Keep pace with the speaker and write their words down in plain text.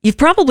You've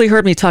probably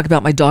heard me talk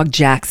about my dog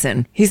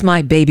Jackson. He's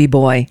my baby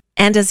boy.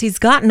 And as he's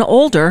gotten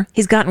older,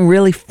 he's gotten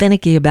really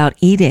finicky about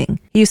eating.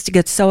 He used to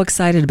get so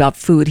excited about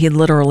food, he'd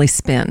literally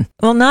spin.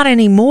 Well, not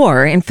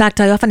anymore. In fact,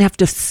 I often have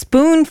to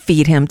spoon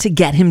feed him to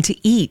get him to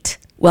eat.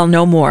 Well,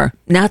 no more.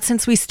 Not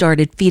since we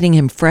started feeding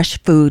him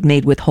fresh food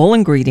made with whole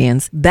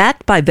ingredients,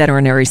 backed by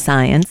veterinary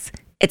science.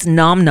 It's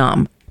Nom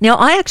Nom. Now,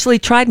 I actually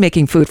tried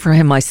making food for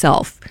him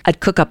myself.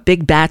 I'd cook up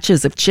big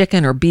batches of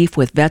chicken or beef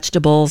with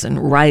vegetables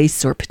and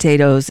rice or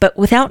potatoes, but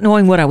without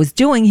knowing what I was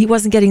doing, he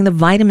wasn't getting the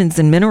vitamins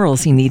and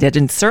minerals he needed,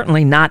 and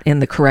certainly not in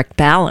the correct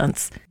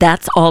balance.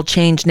 That's all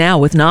changed now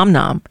with Nom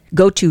Nom.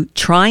 Go to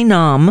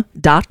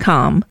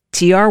trynom.com,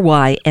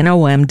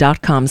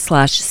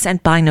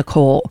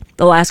 trynom.com/sentbynicole.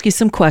 They'll ask you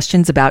some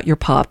questions about your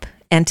pup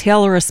and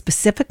tailor a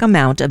specific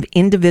amount of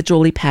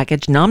individually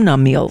packaged Nom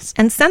Nom meals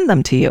and send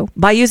them to you.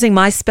 By using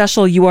my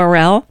special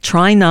URL,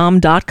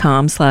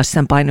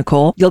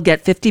 trynom.com/sentbynicole, you'll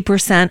get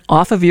 50%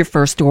 off of your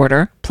first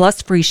order,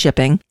 plus free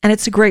shipping, and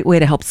it's a great way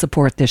to help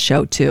support this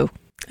show too.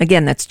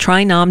 Again, that's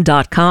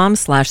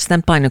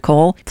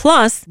trynom.com/sentbynicole.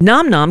 Plus,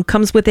 Nom Nom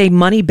comes with a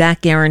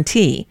money-back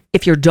guarantee.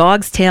 If your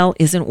dog's tail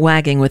isn't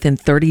wagging within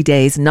 30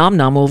 days, Nom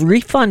Nom will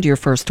refund your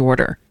first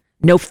order.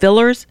 No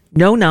fillers,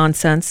 no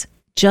nonsense,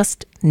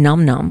 just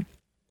Nom Nom.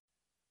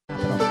 We're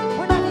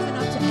not even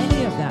up to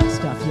any of that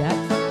stuff yet,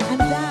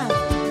 and that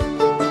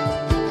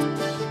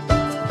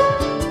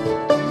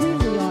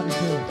really ought to do.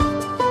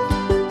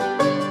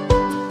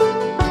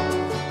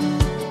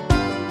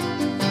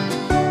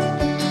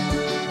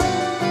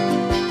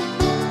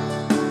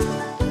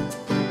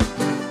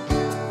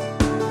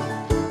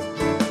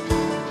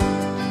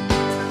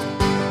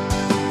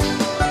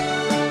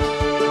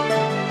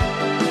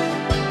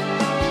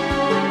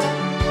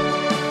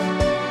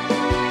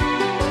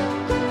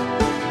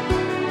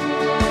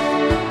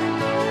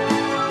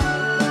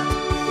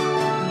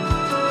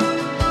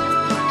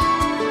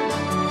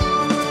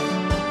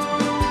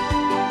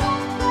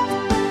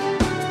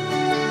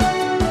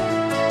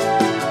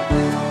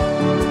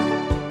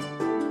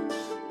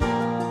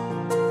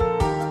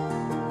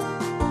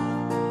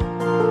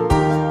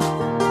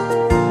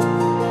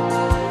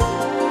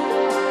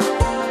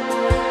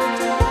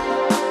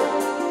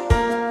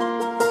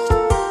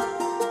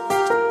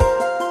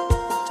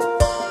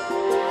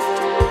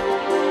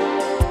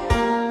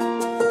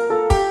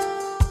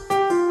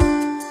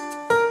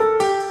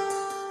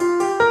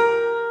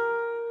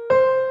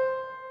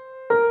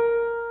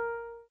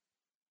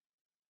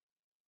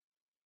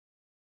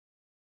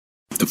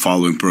 The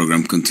following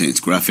program contains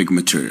graphic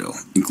material,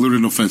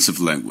 including offensive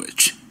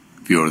language.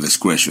 Viewer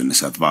discretion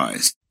is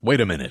advised.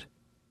 Wait a minute.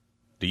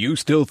 Do you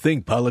still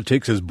think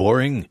politics is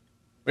boring?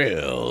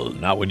 Well,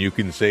 not when you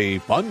can say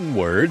fun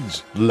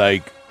words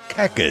like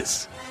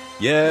caucus.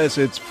 Yes,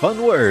 it's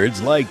fun words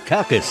like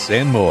caucus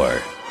and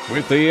more.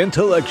 With the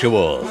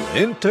intellectual,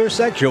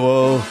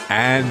 intersexual,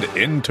 and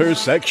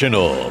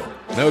intersectional.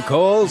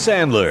 Nicole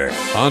Sandler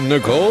on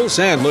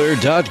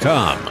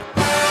NicoleSandler.com.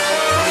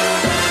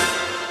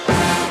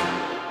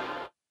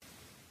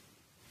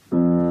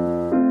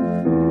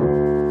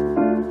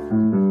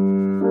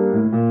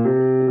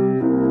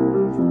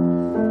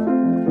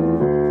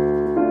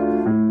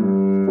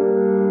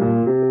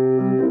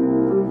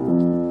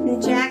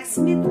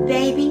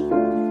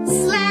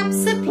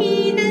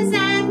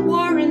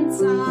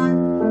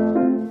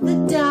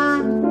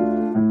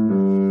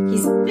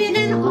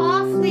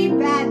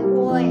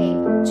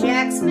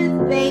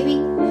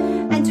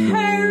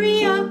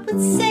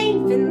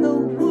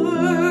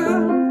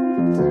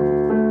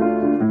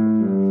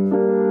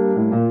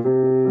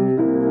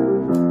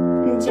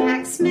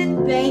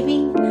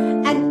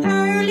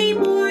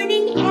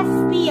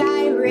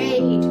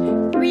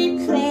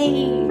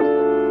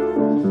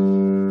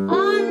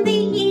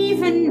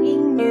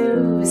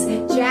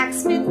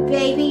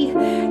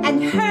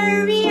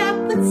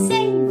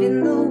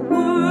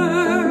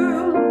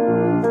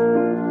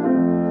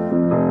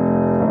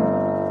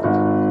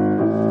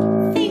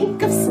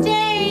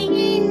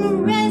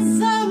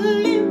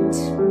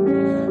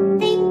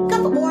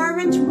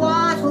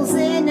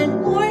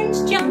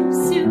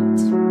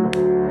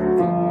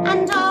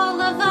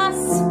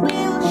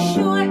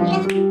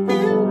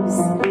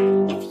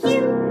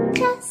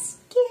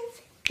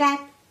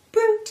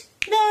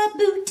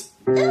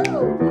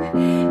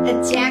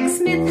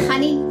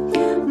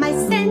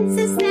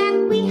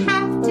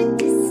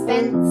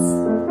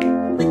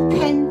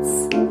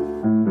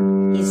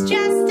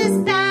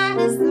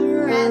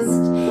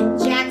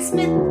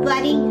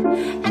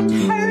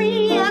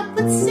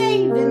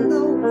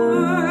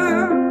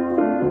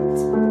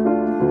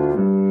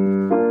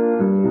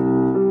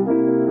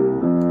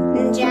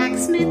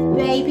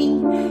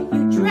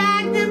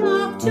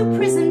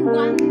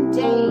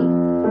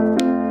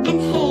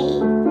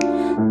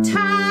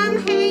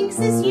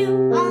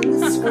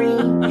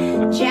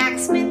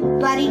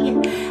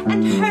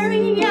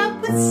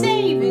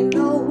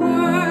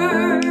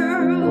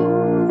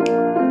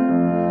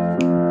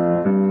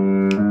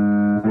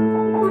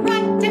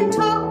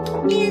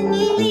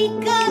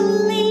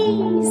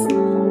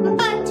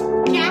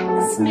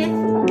 Smith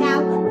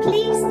now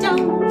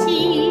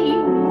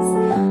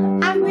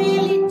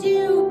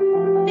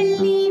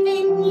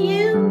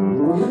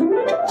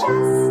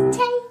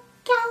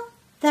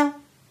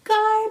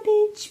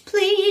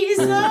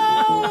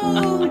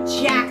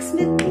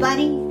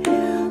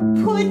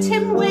put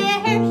him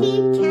where he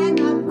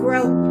cannot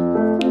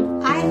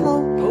grope. I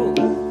hope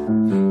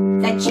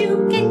that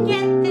you can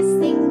get this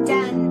thing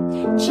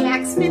done,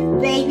 Jack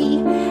Smith, baby,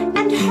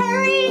 and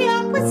hurry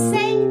up with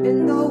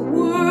saving the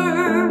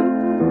world.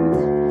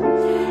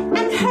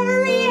 And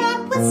hurry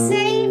up with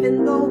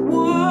saving the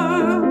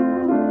world.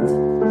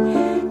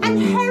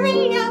 And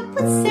hurry up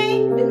with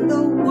saving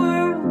the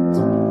world.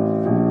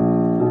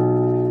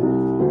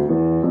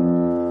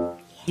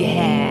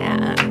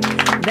 Yeah.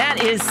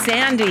 That is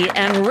Sandy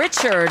and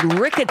Richard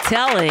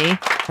Riccatelli,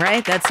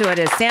 right? That's who it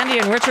is. Sandy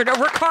and Richard,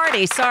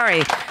 Riccardi.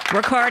 Sorry,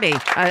 Riccardi.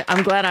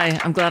 I'm glad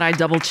I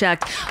double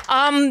checked.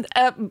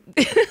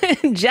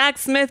 Jack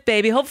Smith,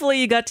 baby. Hopefully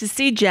you got to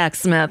see Jack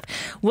Smith.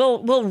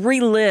 We'll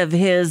relive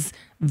his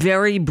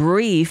very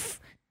brief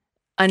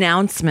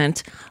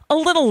announcement a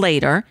little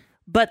later.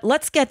 But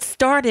let's get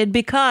started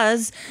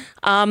because,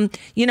 I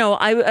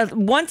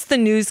once the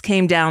news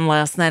came down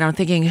last night, I'm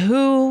thinking,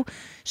 who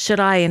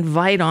should I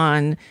invite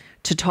on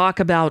to talk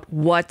about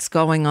what's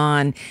going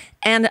on?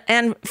 And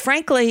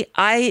frankly,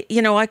 I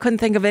couldn't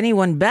think of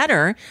anyone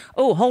better.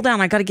 Oh, hold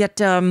on. I got to get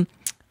the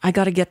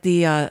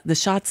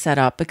shot set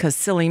up because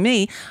silly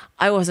me,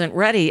 I wasn't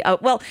ready.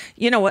 Well,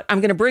 you know what?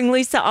 I'm going to bring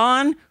Lisa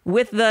on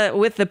with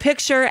the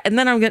picture, and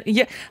then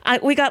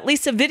we got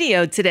Lisa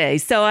video today,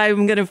 so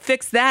I'm going to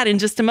fix that in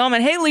just a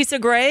moment. Hey, Lisa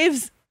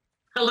Graves.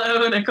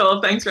 Hello,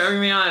 Nicole. Thanks for having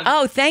me on.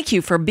 Oh, thank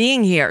you for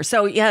being here.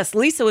 So yes,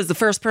 Lisa was the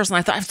first person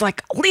I was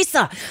like,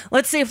 Lisa,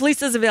 let's see if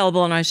Lisa's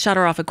available. And I shot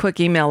her off a quick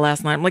email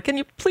last night. I'm like, can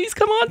you please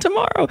come on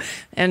tomorrow?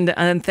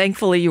 And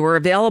thankfully you were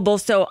available.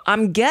 So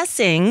I'm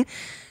guessing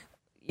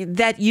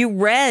that you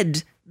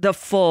read the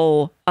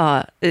full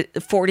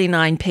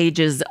 49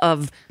 pages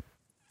of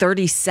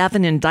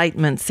 37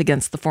 indictments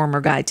against the former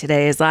guy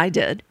today, as I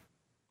did.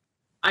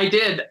 I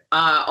did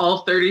all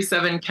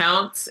 37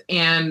 counts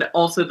and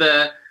also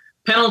the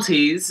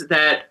penalties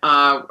that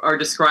are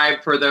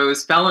described for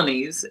those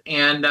felonies.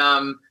 And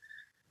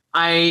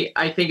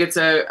I think it's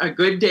a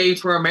good day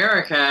for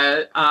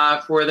America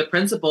for the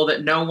principle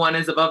that no one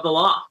is above the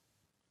law.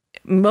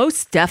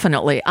 Most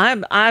definitely.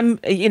 I'm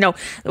we're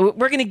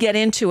going to get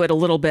into it a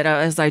little bit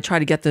as I try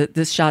to get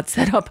this shot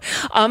set up.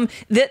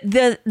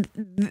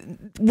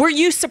 Were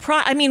you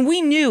surprised? I mean,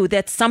 we knew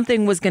that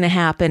something was going to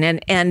happen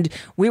and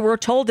we were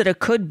told that it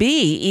could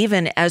be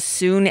even as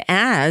soon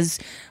as,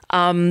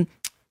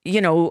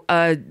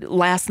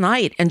 last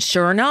night. And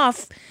sure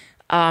enough,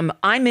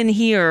 I'm in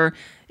here,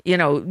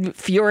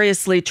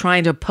 furiously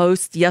trying to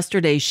post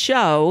yesterday's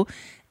show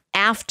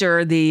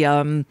after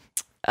the,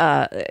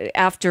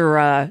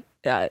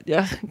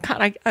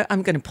 God,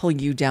 I'm going to pull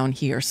you down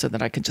here so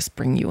that I can just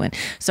bring you in.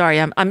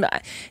 Sorry,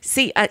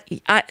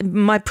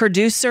 my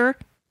producer,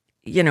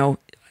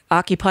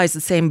 occupies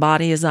the same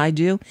body as I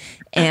do.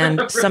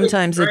 And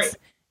sometimes it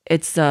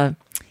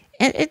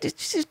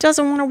just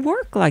doesn't want to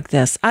work like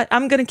this.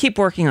 I'm going to keep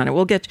working on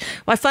it.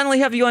 I finally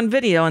have you on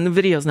video and the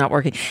video's not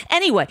working.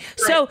 Anyway,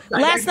 so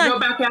last night. Go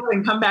back out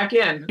and come back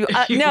in.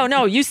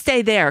 No, you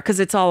stay there because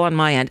it's all on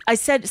my end. I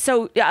said,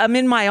 so I'm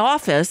in my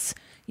office,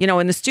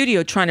 in the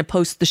studio trying to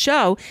post the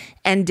show.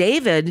 And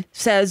David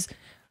says,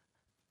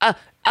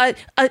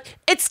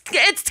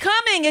 it's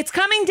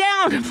coming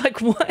down. I'm like,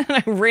 what?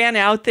 And I ran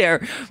out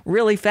there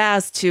really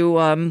fast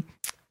to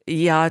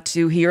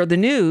hear the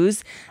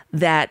news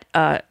that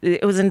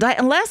it was indicted.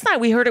 And last night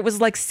we heard it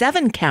was like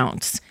 7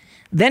 counts.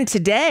 Then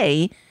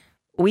today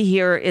we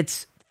hear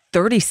it's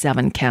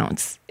 37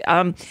 counts.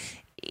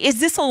 Is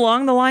this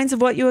along the lines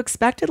of what you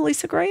expected,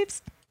 Lisa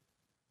Graves?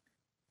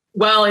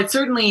 Well, it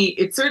certainly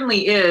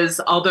is,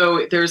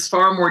 although there's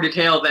far more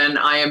detail than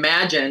I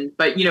imagined.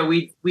 But,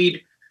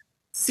 we'd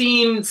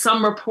seen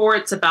some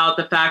reports about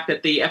the fact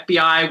that the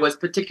FBI was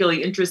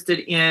particularly interested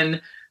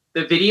in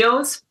the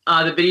videos,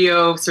 the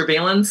video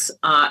surveillance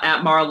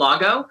at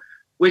Mar-a-Lago,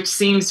 which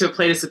seems to have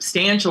played a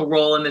substantial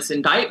role in this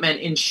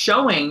indictment in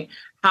showing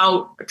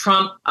how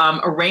Trump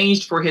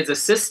arranged for his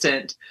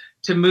assistant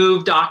to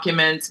move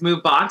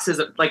boxes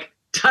of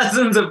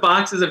dozens of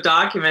boxes of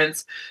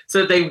documents so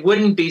that they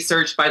wouldn't be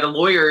searched by the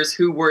lawyers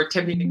who were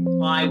attempting to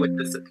comply with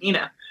the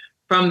subpoena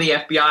from the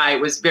FBI.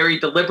 It was very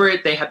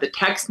deliberate. They had the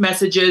text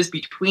messages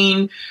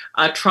between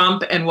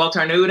Trump and Walter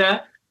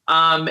Arruda.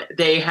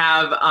 They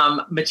have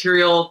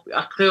material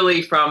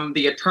clearly from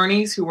the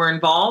attorneys who were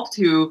involved,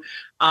 who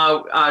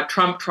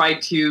Trump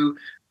tried to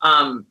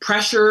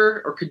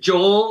pressure or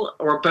cajole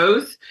or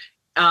both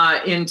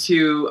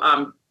into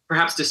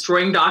perhaps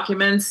destroying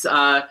documents,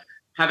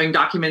 having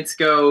documents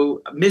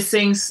go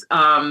missing,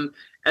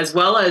 as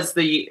well as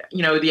the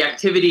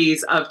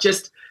activities of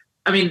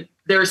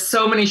there are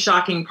so many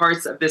shocking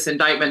parts of this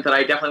indictment that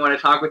I definitely want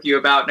to talk with you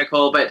about,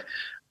 Nicole, but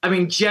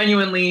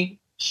genuinely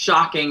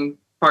shocking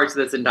parts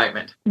of this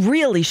indictment.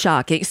 Really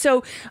shocking.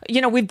 So,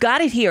 we've got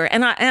it here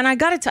and I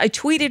got it. I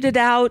tweeted it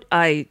out.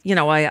 I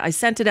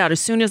sent it out as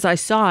soon as I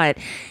saw it.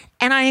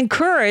 And I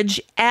encourage,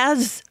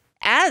 as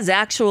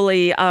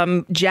actually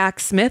Jack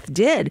Smith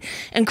did,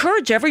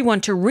 encourage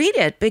everyone to read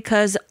it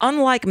because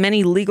unlike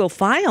many legal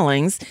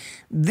filings,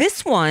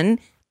 this one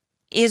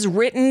is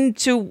written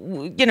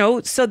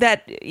to, so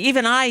that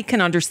even I can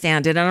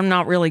understand it. And I'm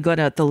not really good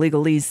at the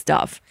legalese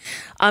stuff.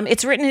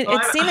 It's written,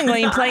 it's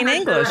seemingly in plain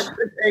English.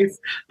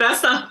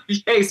 That's not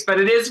the case, but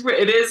it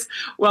is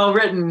well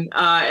written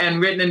and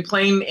written in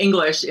plain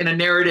English in a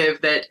narrative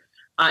that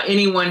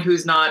anyone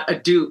who's not a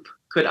dupe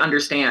could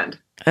understand.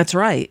 That's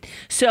right.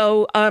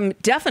 So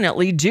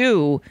definitely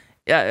do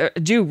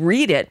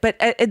read it. But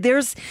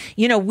there's,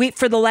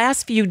 for the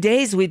last few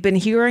days, we've been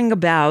hearing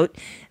about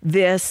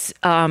this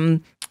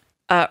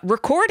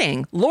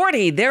recording.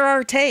 Lordy, there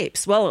are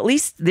tapes. Well, at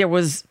least there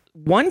was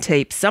one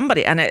tape,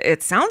 somebody, and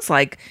it sounds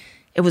like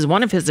it was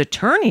one of his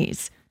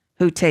attorneys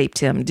who taped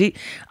him.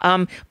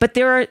 But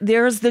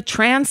there's the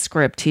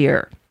transcript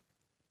here.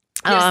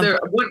 Yes,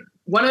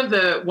 one of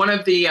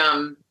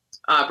the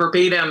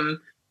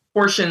verbatim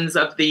portions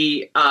of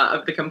the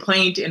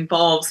complaint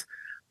involves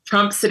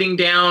Trump sitting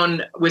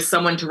down with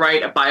someone to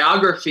write a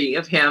biography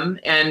of him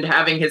and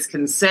having his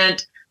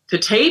consent to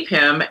tape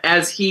him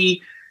as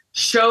he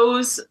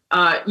shows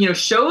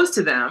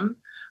to them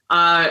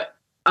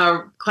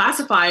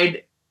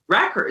classified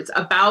records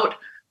about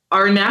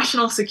our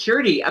national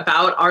security,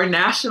 about our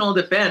national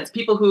defense,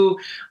 people who,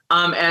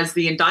 as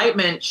the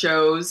indictment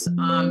shows,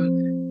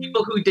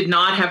 people who did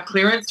not have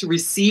clearance to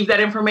receive that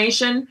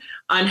information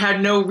and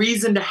had no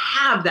reason to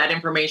have that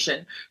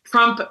information.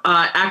 Trump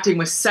acting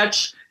with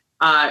such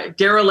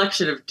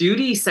dereliction of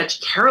duty,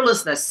 such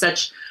carelessness,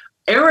 such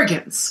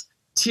arrogance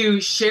to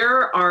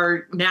share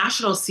our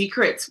national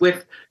secrets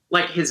with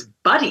like his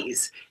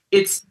buddies.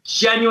 It's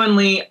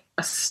genuinely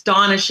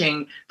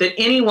astonishing that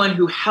anyone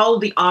who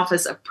held the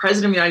office of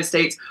President of the United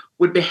States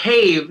would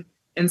behave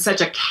in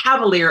such a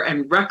cavalier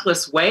and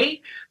reckless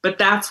way. But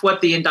that's what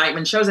the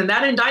indictment shows. And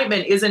that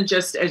indictment isn't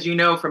just, as you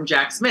know, from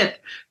Jack Smith.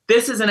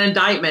 This is an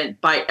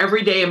indictment by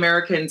everyday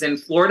Americans in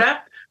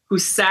Florida who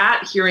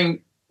sat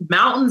hearing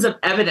mountains of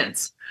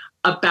evidence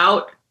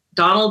about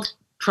Donald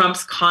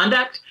Trump's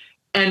conduct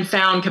and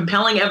found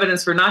compelling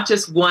evidence for not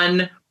just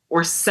 1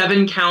 or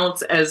 7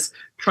 counts, as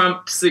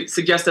Trump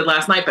suggested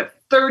last night, but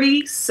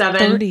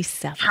 37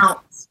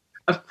 counts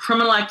of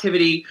criminal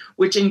activity,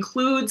 which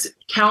includes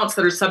counts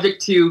that are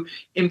subject to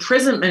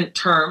imprisonment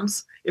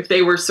terms if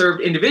they were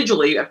served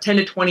individually of 10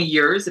 to 20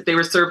 years, if they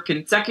were served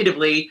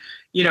consecutively,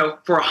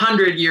 for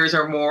 100 years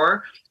or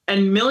more,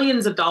 and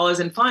millions of dollars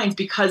in fines,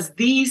 because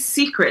these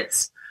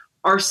secrets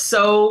are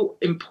so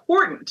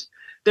important.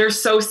 They're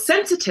so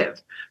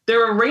sensitive.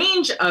 There are a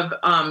range of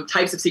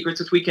types of secrets,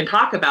 which we can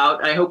talk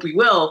about. I hope we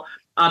will,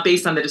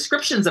 based on the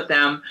descriptions of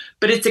them.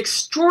 But it's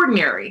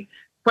extraordinary,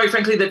 quite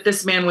frankly, that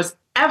this man was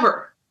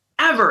ever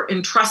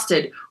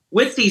entrusted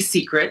with these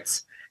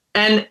secrets.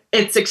 And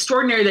it's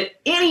extraordinary that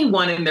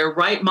anyone in their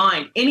right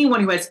mind,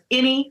 anyone who has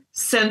any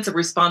sense of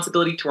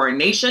responsibility to our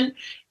nation,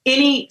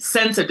 any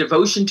sense of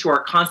devotion to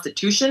our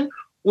Constitution,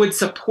 would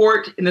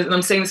support, and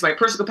I'm saying this in my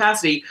personal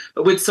capacity,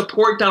 but would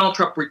support Donald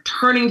Trump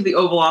returning to the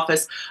Oval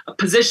Office, a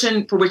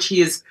position for which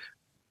he is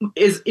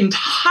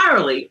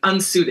entirely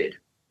unsuited.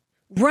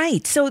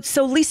 Right. So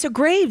Lisa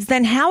Graves,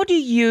 then how do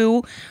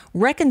you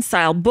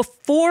reconcile,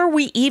 before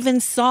we even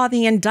saw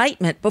the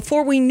indictment,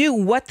 before we knew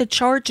what the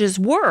charges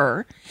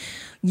were,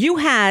 you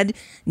had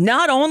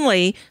not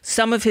only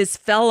some of his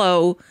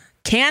fellow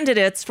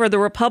candidates for the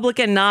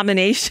Republican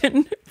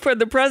nomination for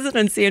the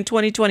presidency in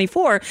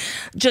 2024,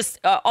 just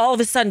all of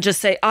a sudden just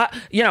say,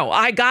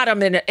 I got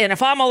him, and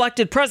if I'm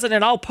elected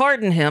president, I'll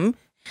pardon him.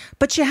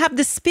 But you have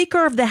the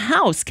Speaker of the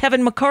House,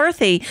 Kevin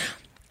McCarthy,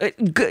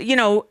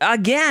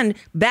 again,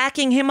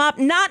 backing him up,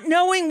 not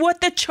knowing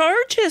what the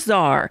charges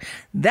are.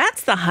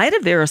 That's the height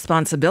of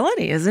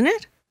irresponsibility, isn't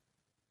it?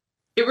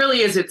 It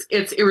really is.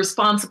 It's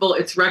irresponsible.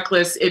 It's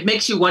reckless. It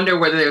makes you wonder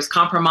whether there's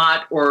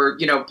compromise or,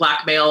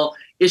 blackmail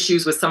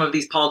issues with some of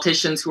these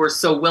politicians who are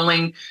so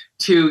willing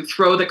to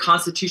throw the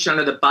Constitution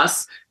under the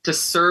bus to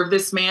serve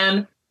this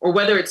man, or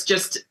whether it's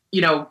just,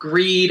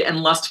 greed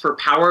and lust for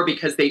power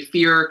because they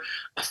fear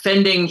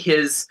offending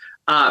his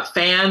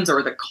fans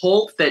or the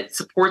cult that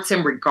supports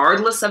him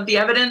regardless of the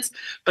evidence.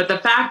 But the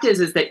fact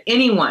is that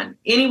any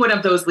one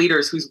of those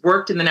leaders who's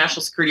worked in the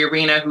national security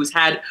arena, who's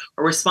had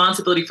a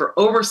responsibility for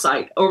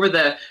oversight over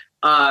the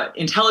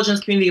intelligence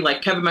community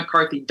like Kevin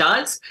McCarthy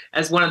does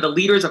as one of the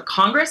leaders of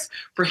Congress,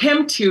 for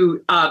him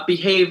to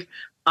behave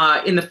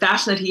in the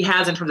fashion that he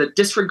has in terms of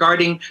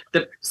disregarding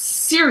the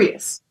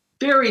serious,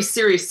 very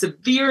serious,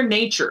 severe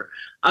nature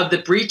of the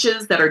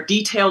breaches that are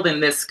detailed in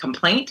this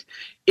complaint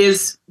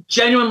is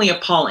genuinely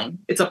appalling.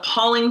 It's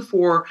appalling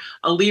for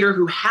a leader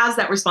who has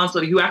that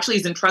responsibility, who actually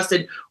is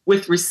entrusted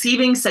with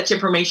receiving such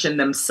information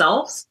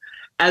themselves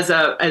as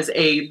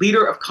a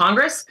leader of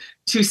Congress,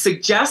 to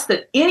suggest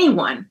that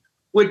anyone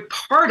would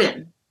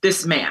pardon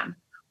this man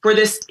for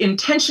this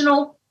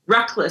intentional,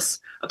 reckless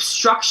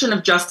obstruction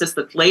of justice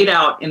that's laid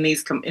out in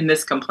this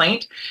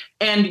complaint.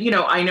 And,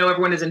 I know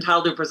everyone is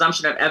entitled to a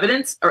presumption of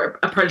evidence, or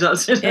a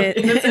presumption of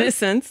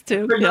innocence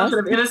too. Presumption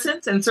of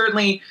innocence, and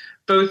certainly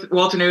both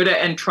Walter Noda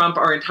and Trump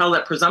are entitled to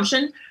that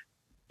presumption.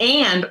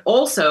 And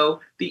also,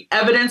 the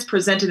evidence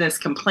presented in this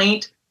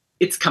complaint,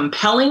 it's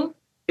compelling,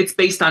 It's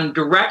based on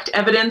direct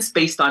evidence,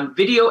 based on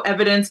video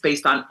evidence,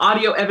 based on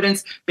audio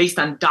evidence, based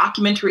on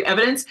documentary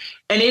evidence.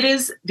 And it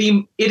is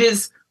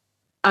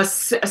a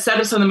set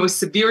of some of the most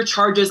severe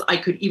charges I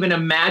could even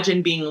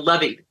imagine being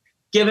levied,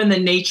 given the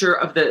nature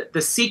of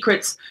the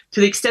secrets,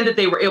 to the extent that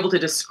they were able to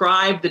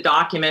describe the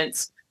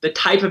documents, the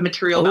type of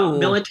material about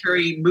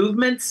military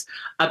movements,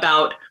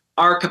 about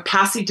our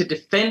capacity to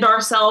defend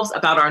ourselves,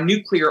 about our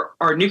nuclear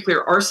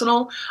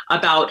arsenal,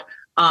 about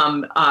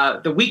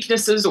the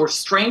weaknesses or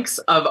strengths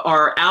of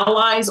our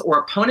allies or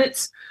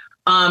opponents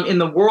in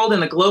the world,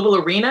 in the global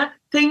arena,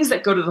 things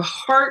that go to the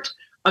heart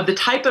of the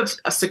type of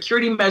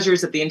security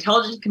measures that the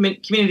intelligence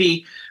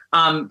community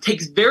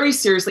takes very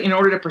seriously in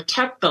order to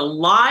protect the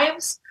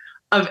lives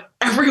of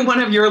every one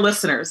of your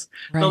listeners,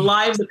 the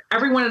lives of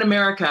everyone in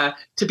America,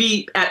 to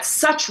be at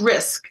such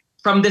risk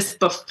from this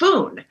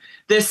buffoon,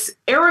 this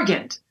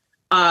arrogant,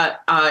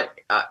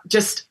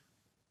 just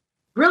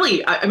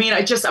really,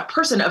 just a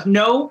person of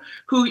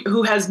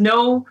who has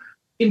no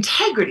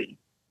integrity,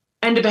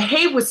 and to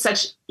behave with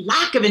such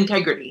lack of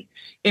integrity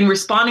in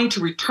responding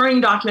to returning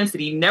documents that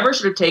he never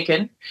should have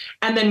taken,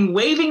 and then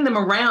waving them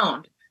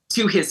around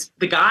to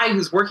the guy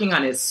who's working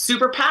on his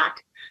super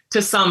PAC,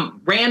 to some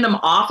random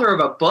author of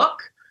a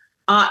book.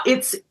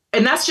 And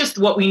that's just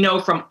what we know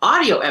from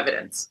audio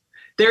evidence.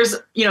 There's,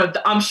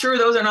 I'm sure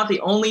those are not the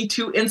only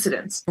two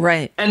incidents.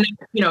 Right. And,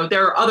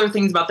 there are other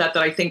things about that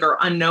I think are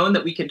unknown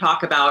that we can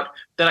talk about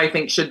that I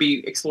think should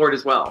be explored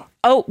as well.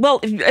 Oh, well,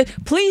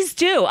 please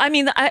do. I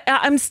mean,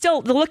 I'm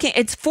still looking.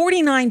 It's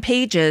 49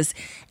 pages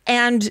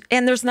and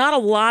there's not a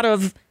lot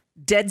of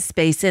dead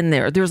space in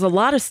there. There's a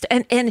lot of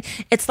and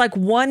it's like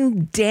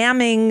one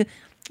damning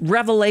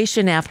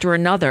revelation after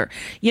another.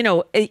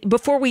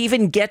 Before we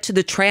even get to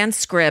the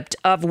transcript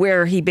of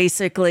where he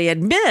basically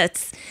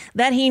admits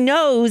that he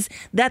knows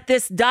that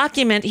this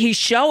document he's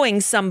showing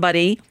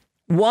somebody,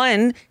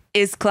 one,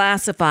 is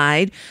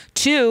classified.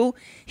 Two,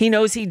 he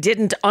knows he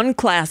didn't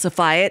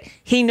unclassify it.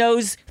 He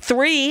knows,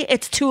 three,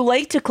 it's too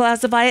late to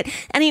classify it.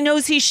 And he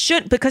knows he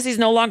shouldn't, because he's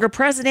no longer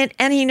president.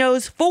 And he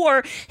knows,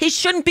 four, he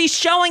shouldn't be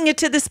showing it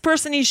to this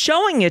person he's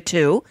showing it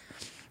to.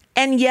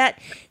 And yet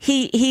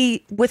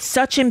he with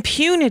such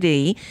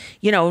impunity,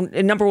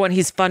 number one,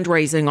 he's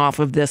fundraising off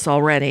of this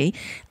already.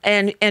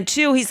 And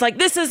two, he's like,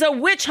 this is a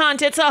witch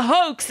hunt. It's a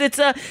hoax. It's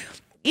a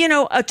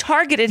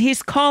targeted.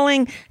 He's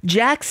calling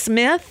Jack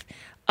Smith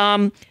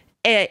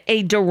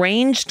a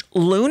deranged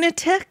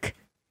lunatic.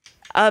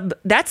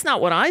 That's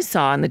not what I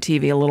saw on the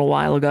TV a little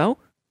while ago.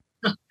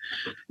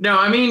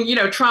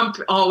 No, Trump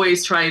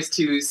always tries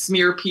to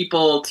smear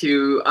people,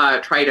 to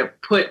try to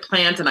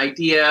plant an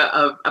idea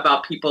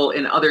about people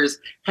in others'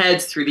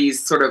 heads through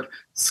these sort of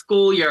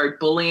schoolyard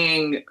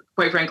bullying,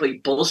 quite frankly,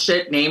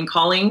 bullshit name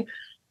calling,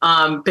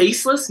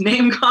 baseless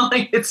name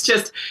calling. It's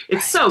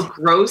so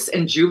gross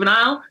and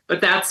juvenile, but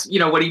that's,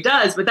 what he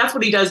does. But that's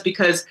what he does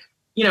because,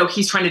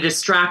 he's trying to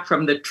distract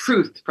from the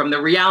truth, from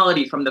the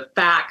reality, from the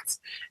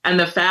facts. And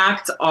the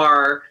facts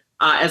are,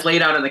 as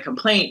laid out in the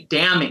complaint,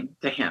 damning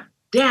to him.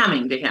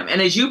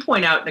 And as you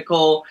point out,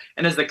 Nicole,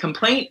 and as the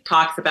complaint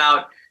talks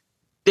about,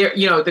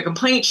 the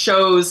complaint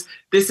shows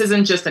this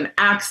isn't just an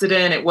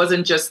accident. It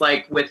wasn't just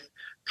like with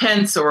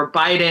Pence or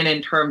Biden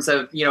in terms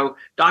of,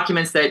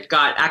 documents that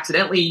got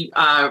accidentally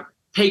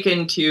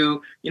taken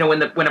to,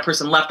 when a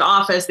person left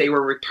office, they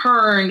were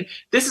returned.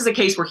 This is a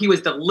case where he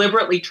was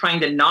deliberately trying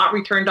to not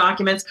return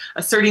documents,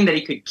 asserting that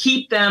he could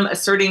keep them,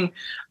 asserting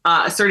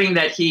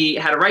that he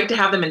had a right to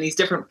have them in these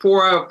different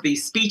fora of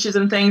these speeches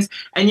and things.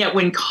 And yet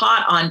when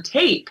caught on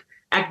tape,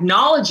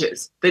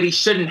 acknowledges that he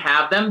shouldn't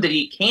have them, that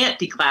he can't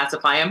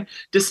declassify them,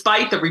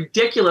 despite the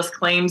ridiculous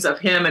claims of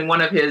him and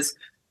one of his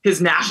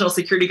national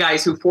security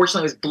guys, who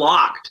fortunately was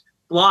blocked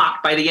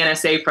by the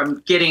NSA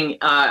from getting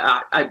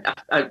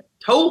a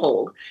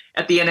toehold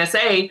at the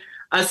NSA,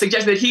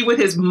 suggested that he, with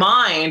his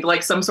mind,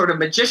 like some sort of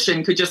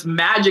magician, could just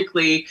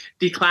magically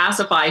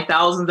declassify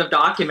thousands of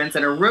documents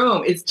in a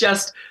room. It's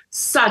just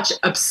such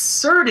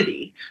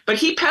absurdity. But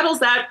he peddles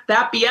that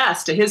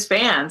BS to his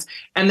fans,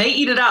 and they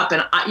eat it up.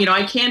 And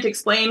I can't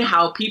explain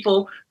how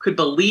people could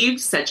believe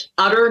such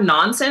utter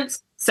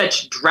nonsense,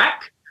 such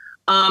dreck.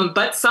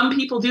 But some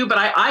people do.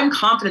 But I'm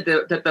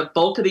confident that the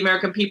bulk of the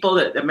American people,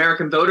 that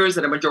American voters,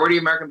 that a majority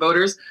of American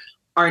voters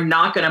are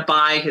not going to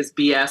buy his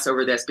BS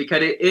over this,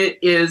 because it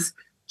is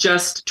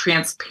just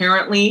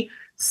transparently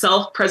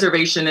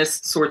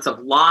self-preservationist sorts of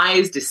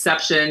lies,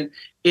 deception.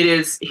 It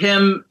is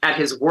him at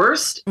his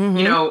worst,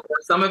 or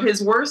some of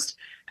his worst.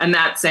 And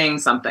that's saying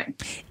something.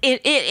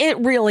 It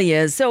really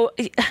is. So,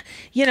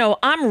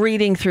 I'm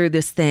reading through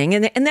this thing.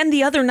 And then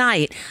the other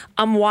night,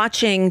 I'm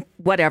watching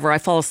whatever. I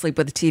fall asleep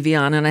with the TV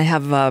on, and I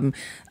have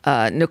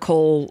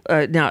Nicole,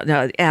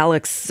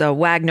 Alex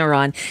Wagner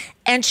on.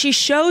 And she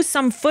shows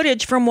some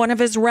footage from one of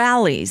his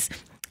rallies.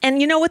 And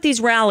with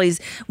these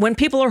rallies, when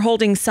people are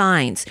holding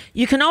signs,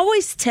 you can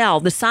always tell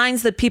the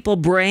signs that people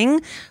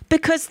bring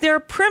because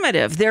they're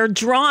primitive. They're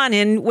drawn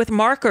in with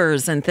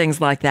markers and things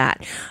like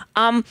that.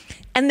 And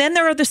then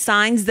there are the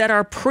signs that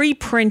are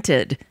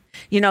pre-printed.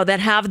 that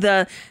have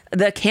the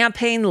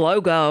campaign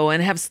logo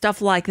and have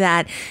stuff like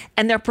that.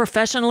 And they're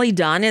professionally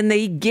done, and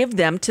they give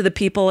them to the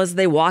people as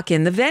they walk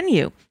in the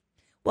venue.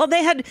 Well,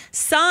 they had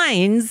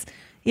signs,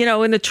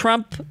 in the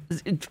Trump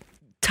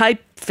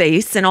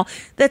typeface and all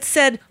that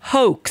said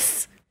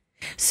hoax.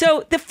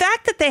 So the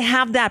fact that they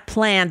have that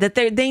plan, that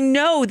they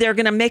know they're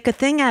going to make a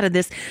thing out of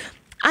this,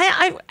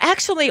 I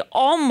actually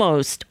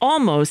almost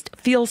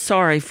feel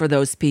sorry for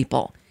those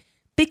people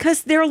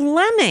because they're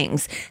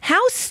lemmings.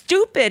 How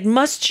stupid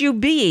must you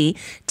be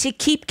to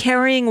keep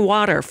carrying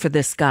water for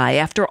this guy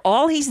after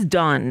all he's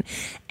done?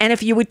 And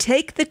if you would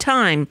take the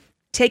time,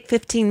 take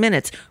 15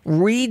 minutes,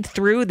 read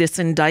through this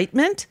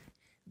indictment,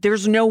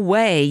 there's no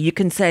way you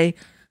can say,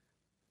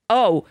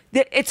 oh,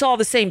 it's all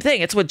the same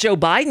thing. It's what Joe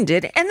Biden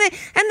did. And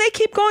they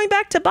keep going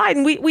back to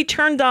Biden. We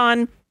turned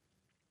on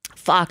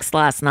Fox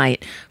last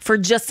night for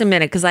just a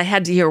minute because I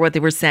had to hear what they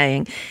were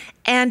saying.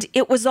 And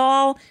it was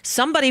all,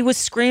 somebody was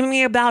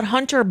screaming about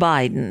Hunter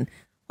Biden.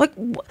 Like,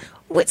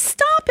 what?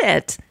 Stop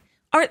it.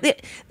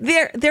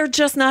 They're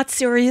just not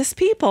serious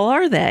people,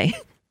 are they?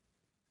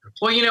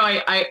 Well,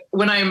 I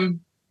when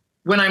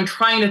I'm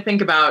trying to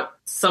think about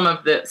some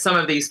of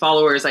these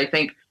followers, I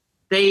think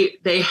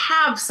they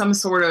have some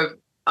sort of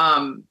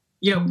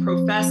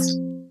professed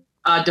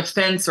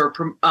defense or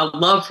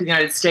love for the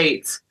United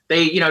States.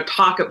 They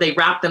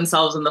wrap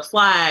themselves in the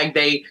flag.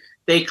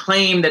 They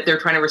claim that they're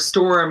trying to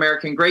restore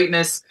American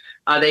greatness.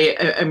 They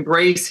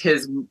embrace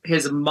his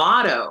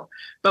motto.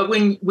 But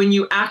when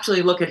you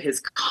actually look at his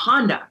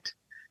conduct,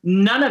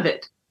 none of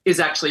it is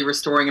actually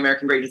restoring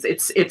American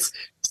greatness. It's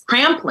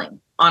trampling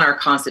on our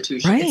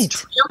Constitution. Right. It's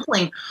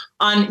trampling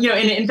on,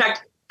 and in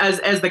fact, as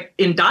the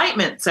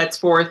indictment sets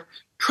forth,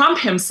 Trump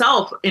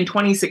himself in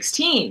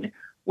 2016,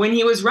 when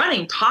he was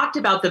running, talked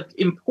about the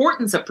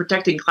importance of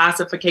protecting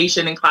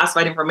classification and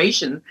classified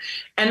information.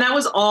 And that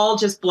was all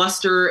just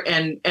bluster.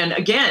 And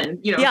again,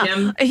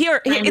 him.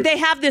 Here, they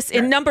have this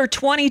in number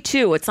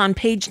 22. It's on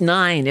page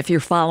 9, if you're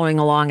following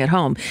along at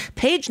home.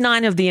 Page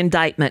 9 of the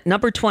indictment,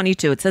 number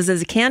 22. It says,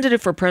 as a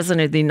candidate for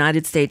president of the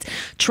United States,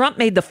 Trump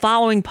made the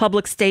following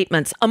public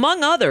statements,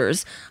 among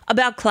others,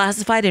 about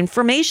classified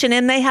information.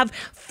 And they have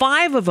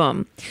 5 of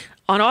them.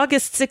 On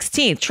August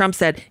 16th, Trump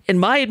said, in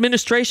my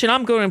administration,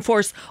 I'm going to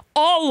enforce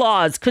all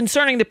laws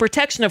concerning the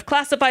protection of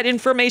classified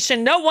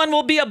information. No one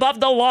will be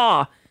above the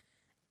law.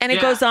 And it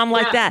goes on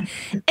like that,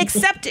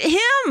 except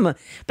him,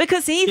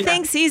 because he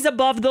thinks he's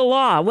above the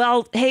law.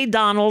 Well, hey,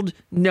 Donald,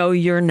 no,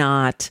 you're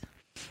not.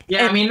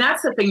 Yeah, I mean,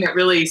 that's the thing that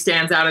really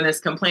stands out in this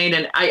complaint.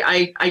 And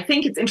I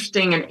think it's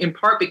interesting in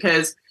part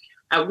because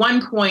at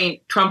one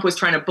point, Trump was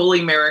trying to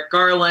bully Merrick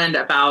Garland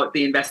about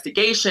the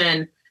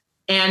investigation.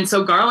 And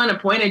so Garland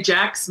appointed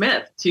Jack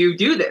Smith to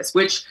do this,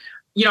 which,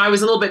 I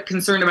was a little bit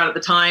concerned about at the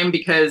time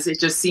because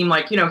it just seemed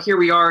like, here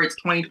we are, it's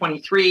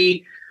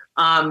 2023.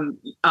 When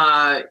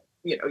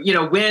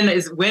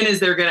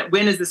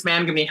is this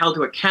man going to be held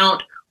to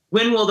account?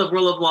 When will the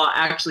rule of law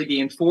actually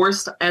be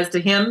enforced as to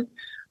him?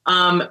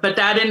 But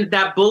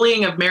that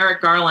bullying of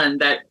Merrick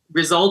Garland that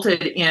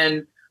resulted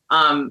in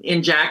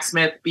Jack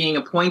Smith being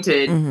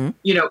appointed,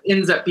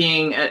 ends up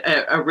being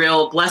a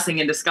real blessing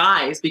in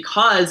disguise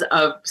because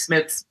of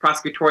Smith's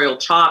prosecutorial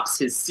chops,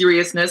 his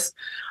seriousness,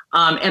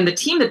 and the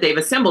team that they've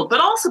assembled,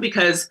 but also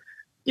because,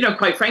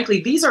 quite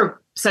frankly, these are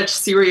such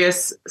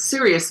serious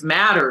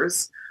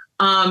matters.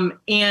 And,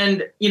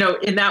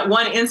 in that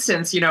one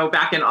instance,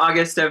 back in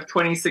August of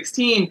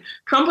 2016,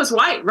 Trump was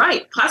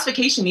right.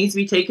 Classification needs to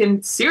be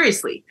taken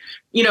seriously.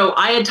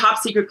 I had top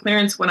secret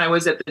clearance when I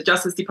was at the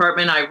Justice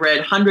Department. I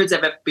read hundreds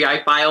of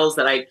FBI files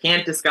that I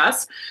can't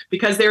discuss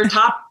because they're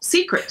top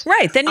secret.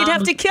 Right. Then you'd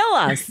have to kill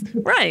us.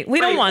 Right.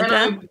 We don't want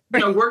that.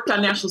 I worked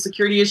on national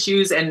security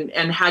issues and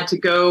had to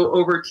go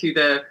over to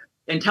the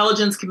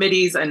intelligence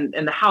committees and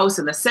the House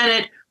and the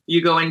Senate.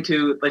 You go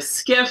into the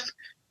SCIF.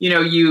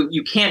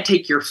 You can't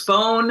take your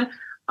phone,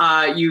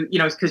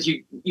 because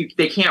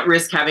they can't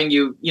risk having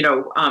you,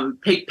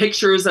 take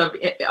pictures of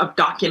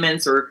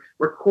documents or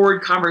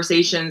record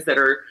conversations that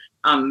are,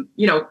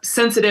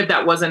 sensitive.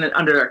 That wasn't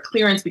under a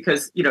clearance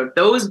because,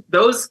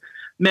 those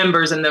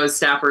members and those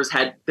staffers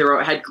had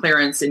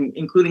clearance,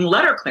 including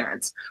letter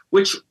clearance,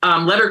 which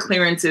letter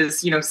clearance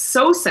is,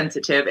 so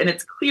sensitive. And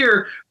it's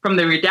clear from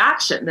the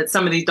redaction that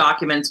some of these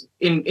documents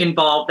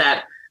involve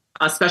that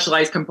special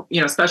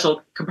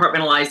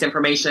compartmentalized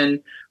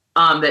information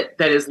that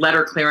is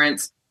letter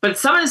clearance. But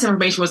some of this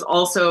information was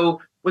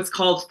also what's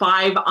called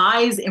Five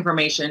Eyes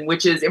information,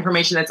 which is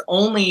information that's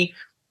only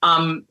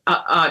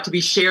to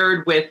be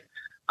shared with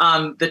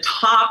the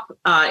top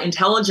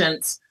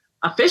intelligence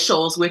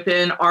officials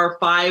within our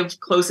 5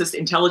 closest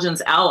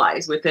intelligence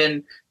allies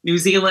within New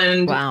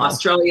Zealand,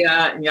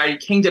 Australia, United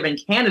Kingdom, and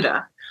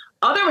Canada.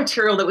 Other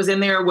material that was in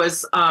there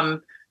was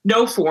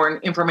no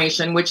foreign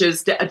information, which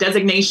is a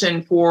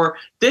designation for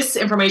this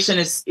information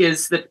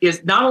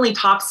is not only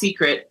top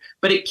secret,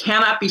 but it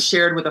cannot be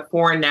shared with a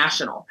foreign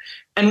national.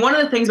 And one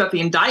of the things about the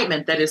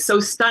indictment that is so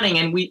stunning,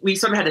 and we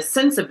sort of had a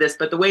sense of this,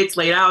 but the way it's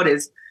laid out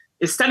is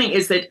stunning,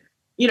 is that,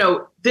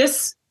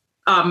 this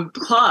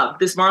club,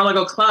 this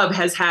Mar-a-Lago club,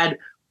 has had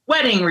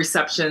wedding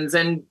receptions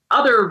and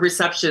other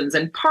receptions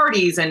and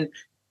parties and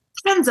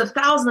tens of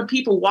thousands of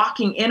people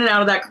walking in and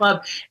out of that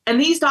club. And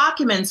these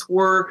documents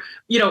were,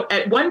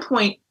 at one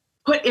point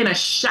put in a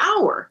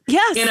shower,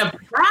 Yes. in a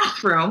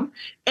bathroom.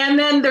 And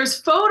then there's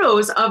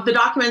photos of the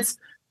documents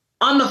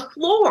on the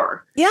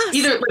floor. Yes.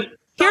 Either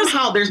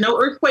somehow there's no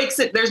earthquakes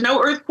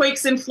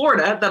in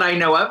Florida that I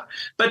know of,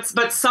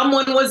 but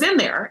someone was in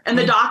there, and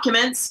the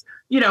documents,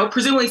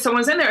 presumably someone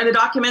was in there, and the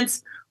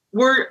documents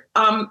were,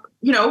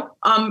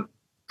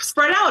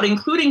 spread out,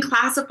 including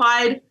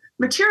classified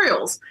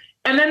materials.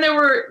 And then there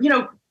were,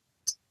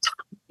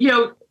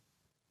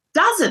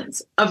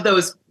 dozens of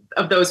those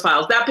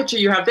files. That picture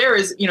you have there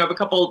is, of a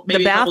couple,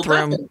 maybe the a couple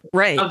bathroom, dozen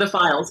right? of the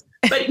files.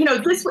 But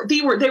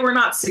they were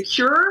not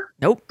secure.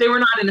 Nope. They were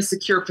not in a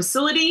secure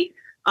facility.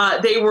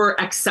 They were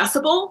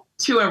accessible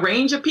to a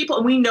range of people.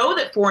 And we know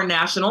that foreign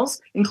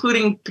nationals,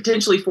 including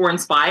potentially foreign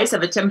spies,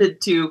 have attempted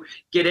to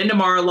get into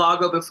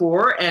Mar-a-Lago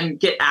before and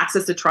get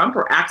access to Trump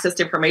or access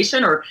to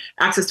information or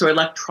access to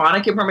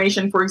electronic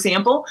information, for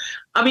example.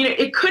 I mean,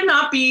 it could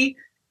not be.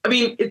 I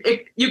mean,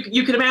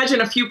 you can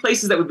imagine a few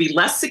places that would be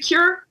less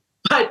secure,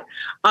 but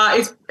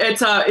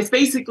it's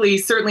basically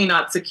certainly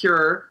not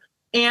secure.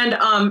 And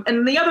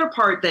the other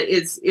part that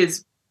is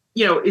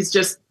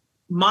just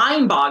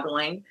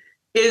mind-boggling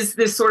is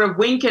this sort of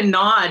wink and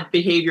nod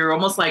behavior,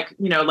 almost like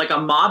like a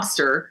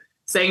mobster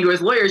saying to his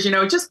lawyers,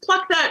 just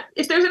pluck that.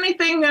 If there's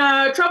anything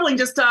troubling,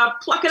 just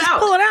pluck it out.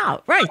 Pull it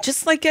out, right?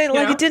 Just like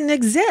it didn't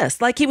exist.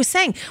 Like he was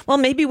saying, well,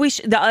 maybe we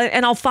should.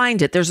 And I'll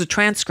find it. There's a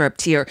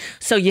transcript here,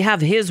 so you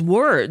have his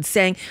words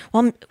saying,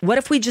 well, what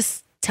if we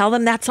just tell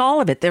them that's all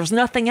of it? There's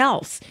nothing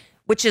else,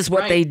 which is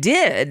what they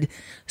did.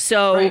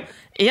 So. Right.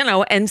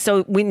 And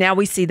so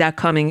we see that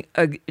coming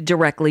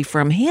directly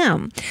from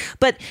him.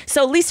 But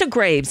so Lisa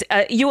Graves,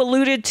 you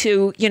alluded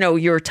to,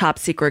 your top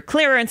secret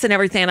clearance and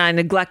everything. And I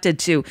neglected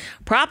to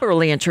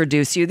properly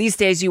introduce you. These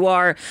days you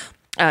are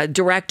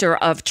director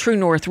of True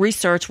North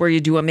Research, where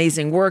you do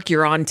amazing work.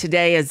 You're on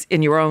today as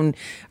your own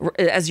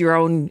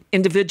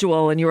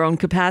individual in your own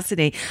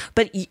capacity.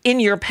 But in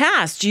your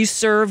past, you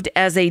served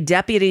as a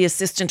Deputy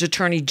Assistant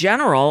Attorney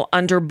General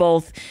under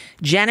both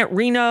Janet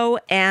Reno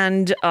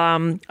and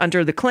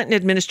under the Clinton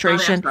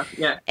administration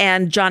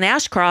and John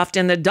Ashcroft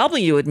in the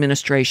W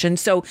administration.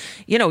 So,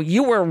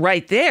 you were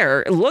right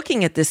there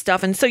looking at this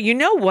stuff. And so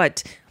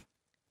what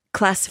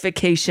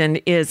classification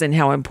is and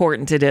how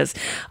important it is.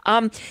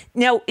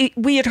 Now,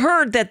 we had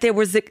heard that there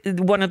was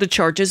one of the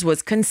charges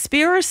was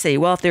conspiracy.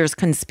 Well, if there's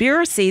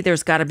conspiracy,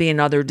 there's got to be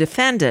another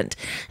defendant.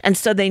 And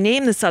so they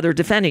named this other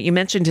defendant. You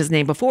mentioned his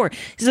name before.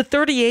 He's a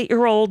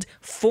 38-year-old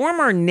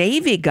former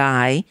Navy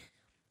guy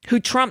who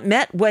Trump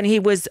met when he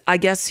was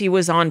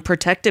on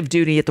protective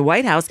duty at the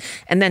White House.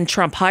 And then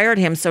Trump hired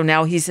him. So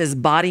now he's his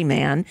body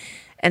man.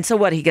 And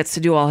so he gets to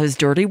do all his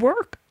dirty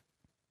work.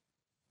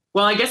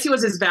 Well, I guess he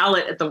was his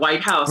valet at the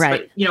White House,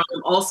 right. But,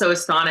 I'm also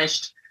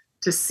astonished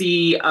to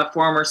see a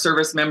former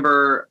service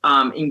member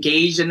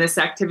engaged in this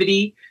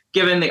activity,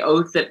 given the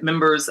oath that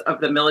members of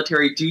the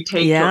military do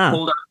take to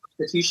uphold our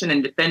Constitution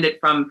and defend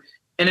it from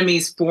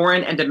enemies,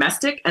 foreign and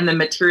domestic. And the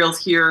materials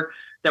here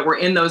that were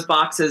in those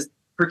boxes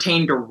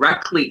pertain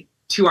directly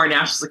to our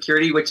national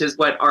security, which is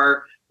what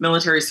our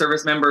military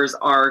service members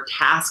are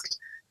tasked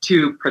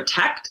to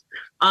protect.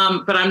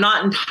 But I'm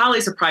not entirely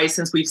surprised,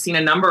 since we've seen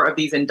a number of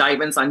these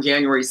indictments on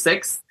January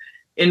 6th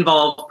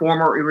involve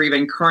former or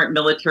even current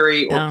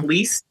military or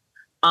police.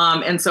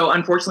 And so,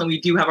 unfortunately, we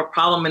do have a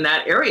problem in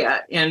that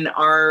area in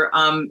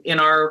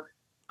our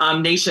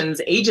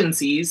nation's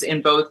agencies,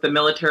 in both the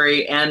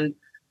military and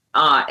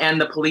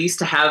the police,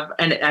 to have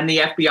and the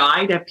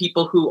FBI to have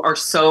people who are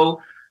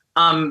so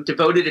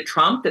devoted to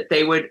Trump that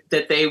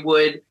they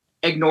would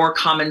ignore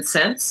common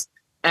sense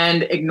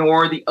and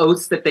ignore the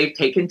oaths that they've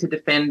taken to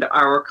defend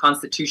our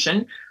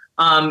Constitution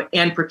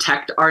and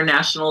protect our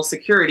national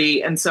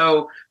security. And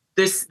so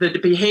the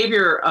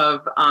behavior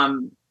of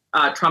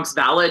Trump's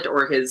valet,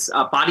 or his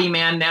body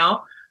man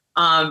now,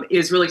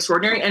 is really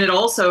extraordinary. And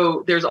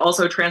there's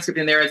also a transcript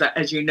in there,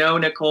 as you know,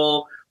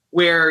 Nicole,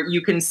 where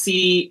you can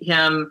see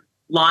him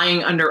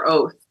lying under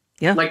oath,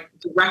 like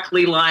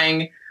directly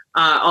lying.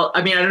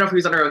 I don't know if he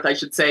was under oath, I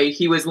should say.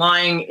 He was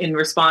lying in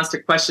response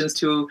to questions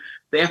to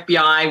the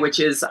FBI, which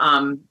is,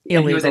 and he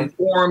was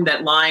informed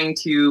that lying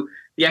to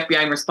the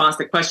FBI in response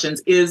to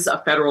questions is a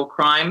federal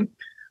crime,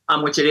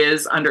 which it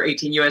is under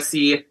 18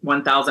 U.S.C.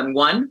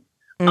 1001.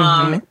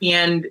 Mm-hmm.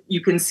 And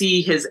you can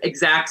see his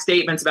exact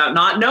statements about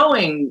not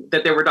knowing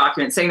that there were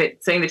documents, saying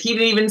that he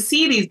didn't even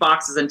see these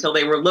boxes until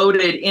they were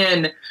loaded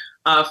in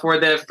for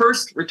the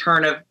first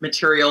return of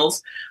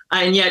materials.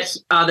 And yet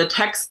the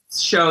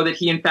texts show that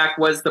he, in fact,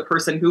 was the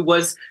person who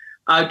was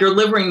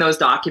delivering those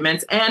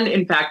documents, and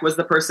in fact was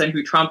the person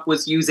who Trump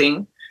was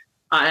using,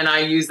 and I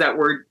use that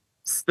word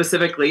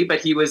specifically, but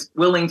he was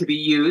willing to be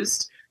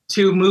used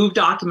to move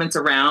documents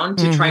around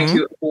to try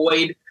to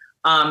avoid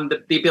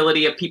the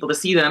ability of people to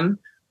see them.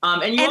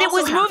 And it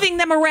was moving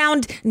them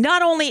around.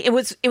 Not only it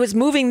was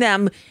moving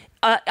them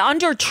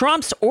under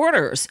Trump's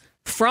orders.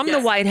 from the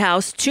White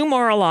House to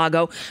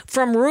Mar-a-Lago,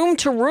 from room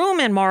to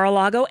room in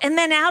Mar-a-Lago, and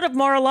then out of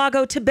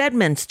Mar-a-Lago to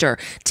Bedminster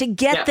to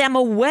get them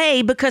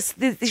away because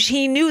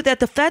he knew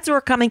that the feds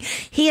were coming.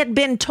 He had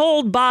been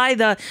told by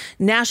the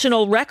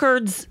National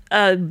Records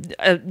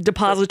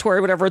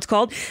Depository, whatever it's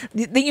called,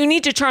 that you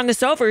need to turn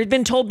this over. He'd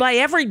been told by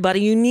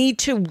everybody, you need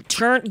to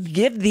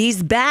give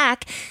these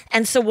back.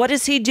 And so what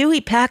does he do?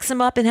 He packs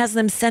them up and has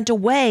them sent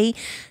away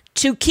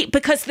to keep,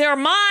 because they're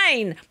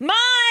mine.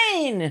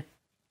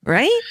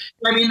 Right?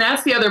 I mean,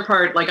 that's the other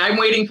part. Like, I'm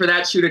waiting for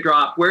that shoe to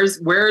drop. Where's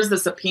the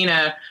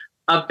subpoena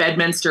of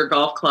Bedminster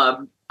Golf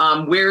Club?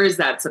 Where is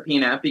that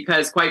subpoena?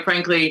 Because quite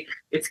frankly,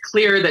 it's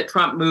clear that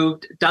Trump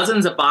moved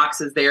dozens of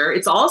boxes there.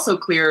 It's also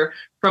clear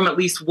from at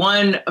least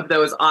one of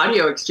those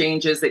audio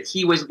exchanges that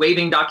he was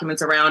waving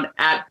documents around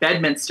at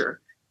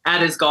Bedminster,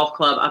 at his golf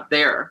club up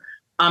there.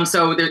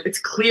 So it's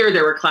clear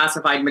there were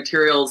classified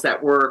materials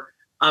that were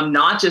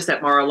not just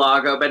at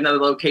Mar-a-Lago, but another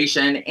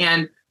location.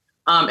 And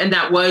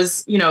that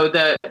was,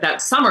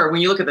 that summer,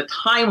 when you look at the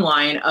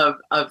timeline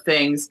of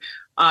things,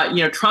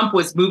 Trump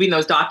was moving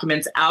those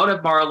documents out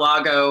of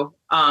Mar-a-Lago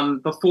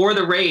before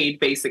the raid,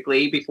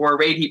 before a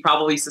raid he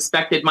probably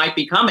suspected might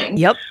be coming.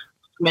 Yep.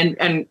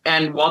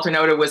 And Walter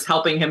Noda was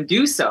helping him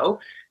do so.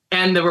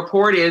 And the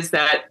report is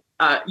that,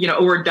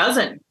 over a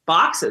dozen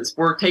boxes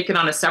were taken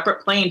on a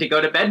separate plane to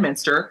go to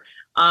Bedminster.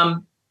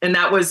 And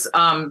that was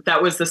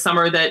the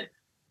summer that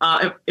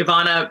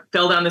Ivana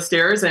fell down the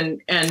stairs and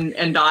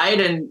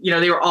died, and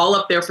they were all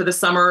up there for the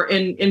summer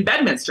in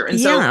Bedminster. And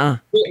so,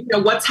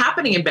 what's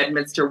happening in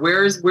Bedminster?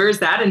 Where's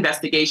that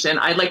investigation?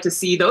 I'd like to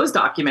see those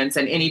documents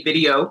and any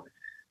video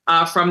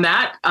from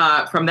that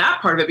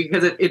part of it,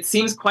 because it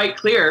seems quite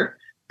clear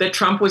that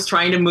Trump was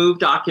trying to move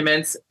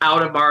documents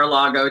out of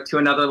Mar-a-Lago to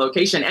another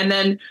location. And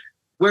then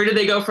where did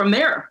they go from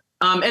there?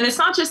 And it's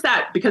not just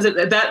that, because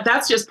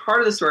that's just part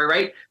of the story,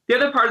 right? The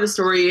other part of the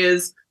story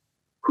is,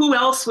 who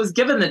else was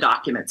given the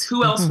documents?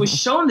 Who else was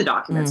shown the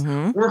documents?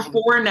 Were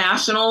foreign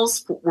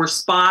nationals, were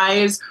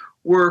spies,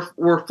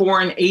 were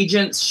foreign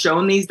agents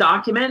shown these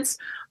documents?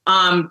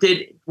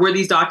 Were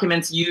these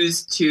documents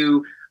used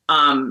to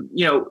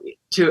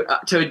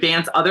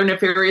advance other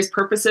nefarious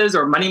purposes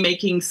or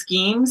money-making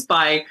schemes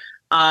by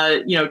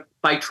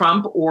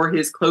Trump or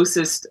his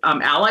closest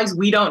allies?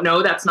 We don't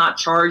know. That's not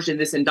charged in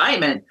this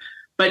indictment,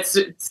 but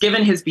it's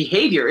given his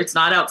behavior, it's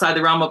not outside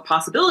the realm of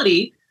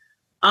possibility.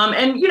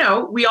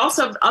 We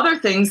also have other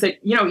things that,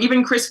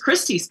 even Chris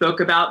Christie spoke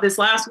about this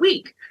last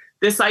week.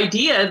 This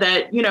idea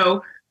that,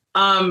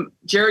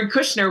 Jared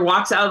Kushner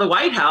walks out of the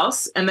White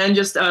House and then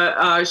just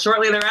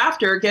shortly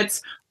thereafter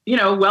gets,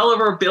 well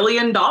over $1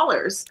 billion.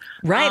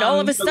 Right. All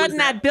of a sudden,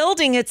 that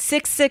building at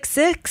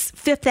 666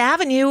 Fifth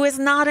Avenue is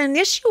not an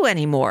issue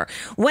anymore.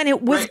 When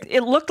it was,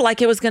 It looked like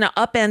it was going to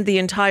upend the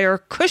entire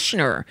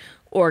Kushner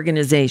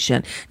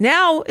organization.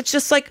 Now it's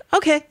just like,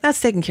 okay, that's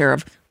taken care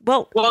of.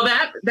 Well,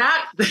 that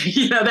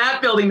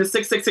building, the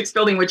 666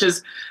 building, which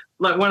is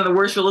like one of the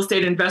worst real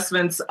estate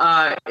investments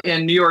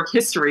in New York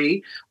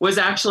history, was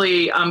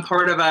actually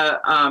part of a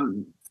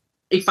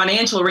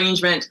financial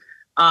arrangement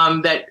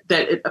that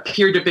it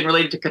appeared to have been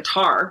related to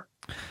Qatar,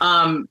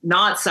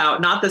 not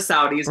the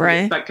Saudis,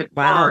 right, but Qatar.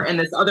 Wow. And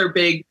this other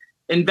big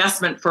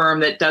investment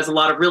firm that does a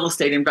lot of real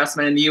estate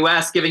investment in the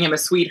U.S., giving him a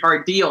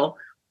sweetheart deal.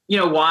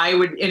 Why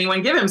would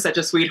anyone give him such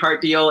a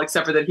sweetheart deal,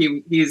 except for that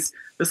he's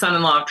the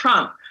son-in-law of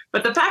Trump?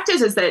 But the fact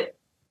is that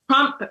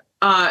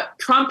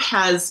Trump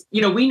has,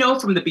 we know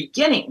from the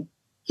beginning,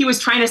 he was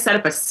trying to set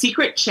up a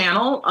secret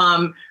channel.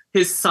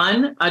 His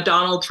son,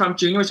 Donald Trump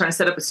Jr., was trying to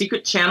set up a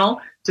secret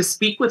channel to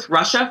speak with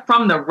Russia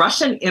from the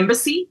Russian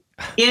embassy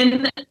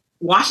in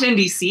Washington,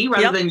 D.C.,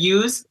 rather than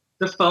use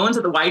the phones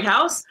at the White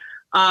House.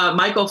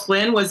 Michael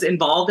Flynn was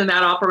involved in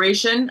that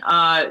operation,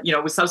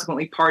 was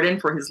subsequently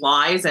pardoned for his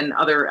lies and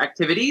other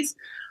activities.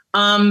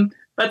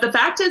 But the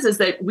fact is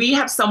that we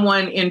have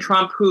someone in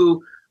Trump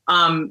who,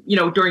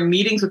 during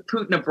meetings with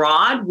Putin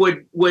abroad,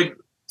 would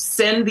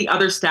send the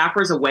other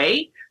staffers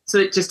away so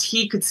that just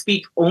he could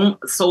speak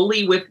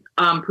solely with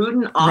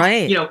Putin,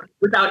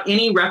 without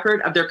any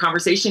record of their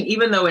conversation,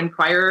 even though in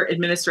prior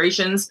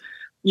administrations,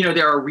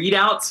 there are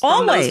readouts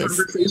from those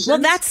conversations. Well,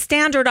 that's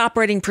standard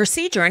operating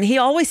procedure, and he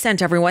always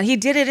sent everyone. He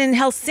did it in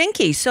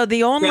Helsinki. So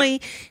the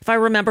only, if I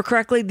remember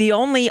correctly, the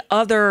only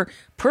other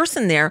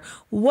person there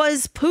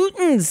was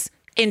Putin's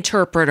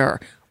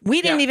interpreter.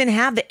 We didn't even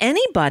have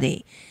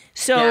anybody.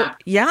 So,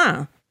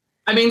 yeah.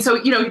 I mean, so,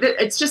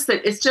 it's just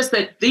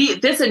that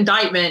this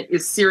indictment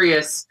is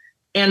serious,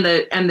 and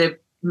the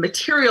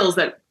materials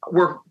that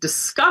were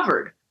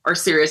discovered are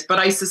serious, but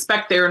I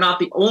suspect they are not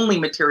the only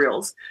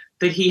materials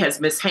that he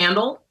has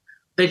mishandled,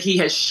 that he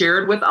has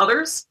shared with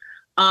others,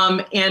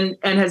 and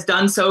has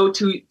done so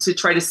to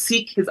try to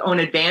seek his own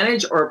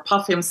advantage or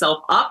puff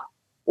himself up,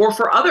 or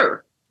for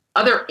other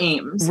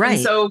aims. Right.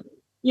 And so,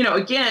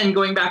 again,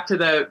 going back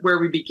to where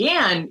we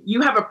began, you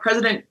have a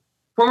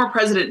former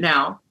president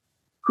now,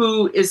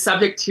 who is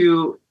subject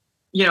to,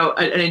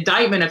 an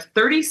indictment of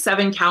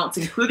 37 counts,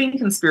 including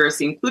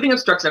conspiracy, including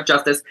obstruction of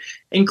justice,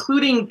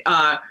 including,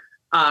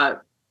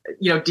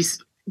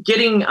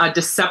 getting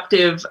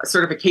deceptive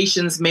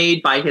certifications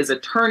made by his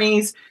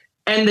attorneys,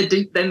 and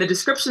then the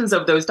descriptions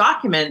of those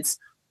documents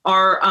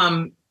are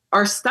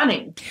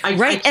stunning. I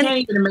can't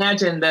even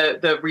imagine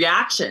the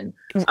reaction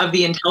of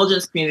the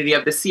intelligence community,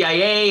 of the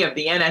CIA, of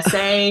the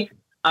NSA,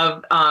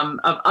 of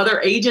other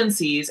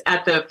agencies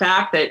at the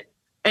fact that,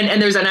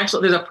 and there's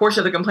a portion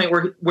of the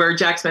complaint where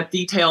Jack Smith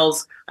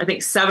details, I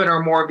think, 7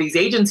 or more of these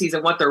agencies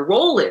and what their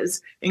role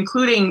is,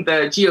 including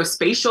the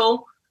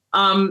geospatial,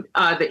 the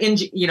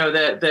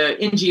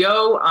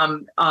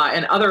NGO,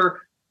 and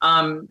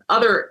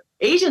other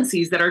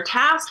agencies that are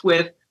tasked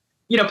with,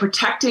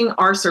 protecting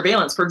our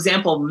surveillance. For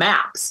example,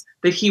 maps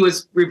that he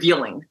was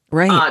revealing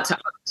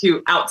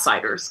to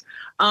outsiders.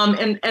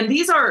 And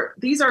these are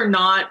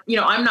not,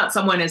 I'm not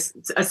someone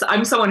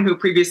I'm someone who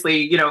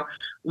previously,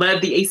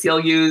 led the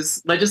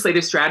ACLU's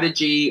legislative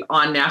strategy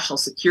on national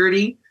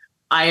security.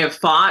 I have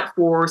fought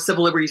for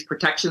civil liberties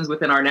protections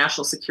within our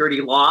national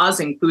security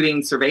laws,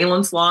 including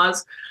surveillance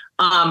laws.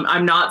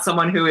 I'm not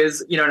someone who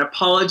is, an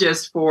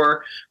apologist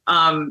for,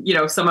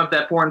 some of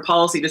the foreign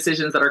policy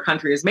decisions that our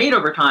country has made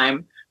over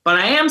time. But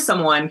I am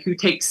someone who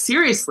takes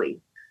seriously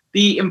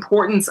the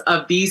importance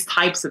of these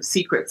types of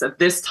secrets, of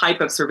this type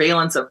of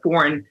surveillance of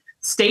foreign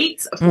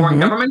states, of foreign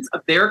governments,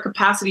 of their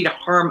capacity to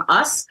harm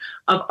us,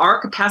 of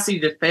our capacity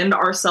to defend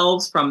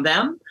ourselves from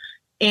them.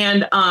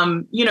 And,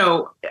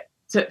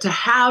 to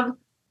have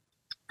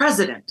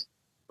president,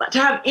 to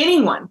have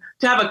anyone,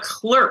 to have a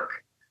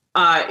clerk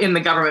in the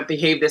government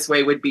behave this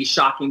way would be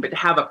shocking. But to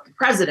have a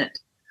president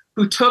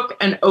who took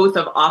an oath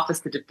of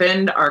office to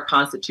defend our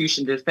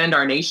Constitution, to defend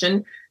our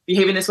nation,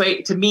 behaving this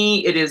way, to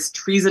me, it is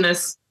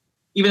treasonous,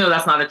 even though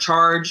that's not a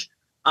charge.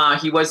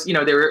 He was,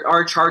 there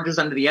are charges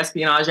under the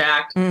Espionage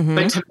Act,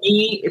 but to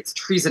me, it's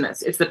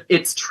treasonous.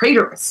 It's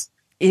traitorous.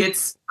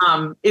 It's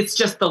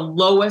just the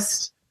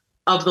lowest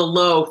of the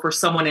low for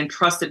someone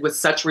entrusted with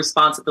such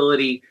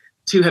responsibility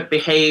to have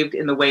behaved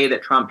in the way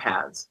that Trump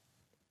has.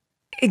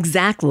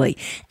 Exactly.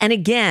 And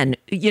again,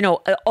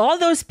 all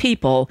those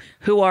people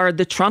who are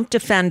the Trump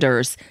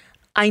defenders,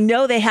 I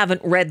know they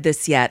haven't read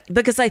this yet,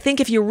 because I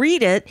think if you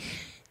read it,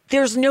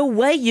 there's no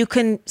way you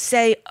can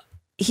say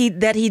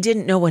that he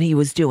didn't know what he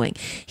was doing.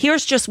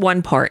 Here's just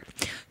one part.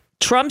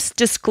 Trump's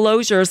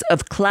disclosures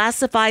of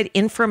classified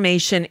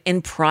information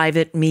in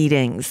private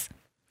meetings.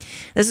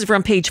 This is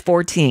from page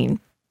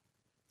 14.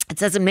 It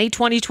says in May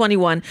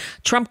 2021,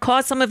 Trump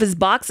caused some of his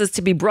boxes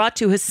to be brought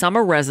to his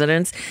summer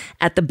residence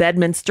at the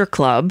Bedminster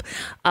Club.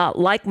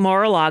 Like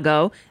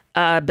Mar-a-Lago,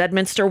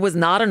 Bedminster was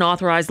not an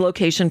authorized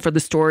location for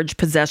the storage,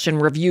 possession,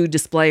 review,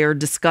 display, or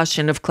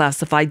discussion of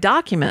classified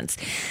documents.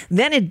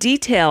 Then it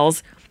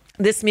details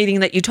this meeting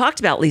that you talked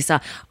about, Lisa.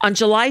 On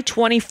July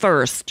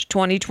 21st,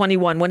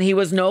 2021, when he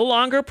was no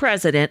longer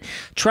president,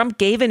 Trump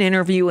gave an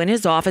interview in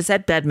his office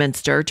at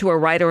Bedminster to a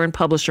writer and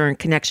publisher in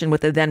connection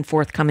with a then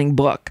forthcoming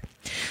book.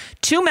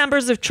 2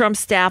 members of Trump's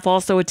staff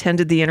also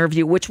attended the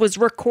interview, which was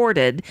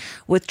recorded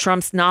with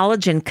Trump's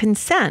knowledge and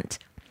consent.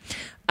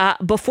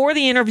 Before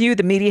the interview,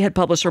 the media had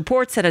published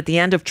reports that at the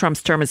end of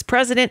Trump's term as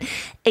president,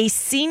 a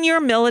senior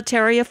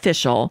military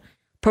official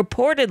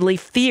purportedly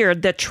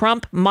feared that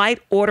Trump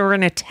might order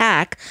an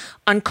attack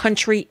on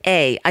country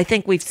A. I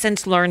think we've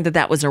since learned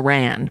that was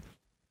Iran,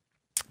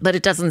 but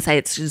it doesn't say,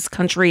 it's just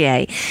country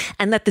A,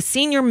 and that the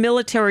senior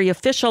military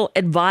official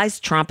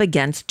advised Trump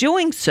against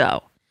doing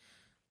so.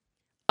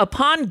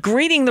 Upon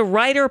greeting the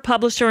writer,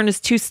 publisher, and his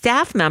 2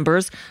 staff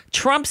members,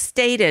 Trump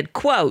stated,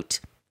 quote,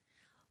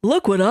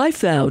 "Look what I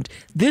found.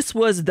 This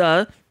was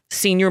the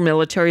senior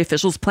military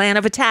official's plan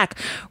of attack.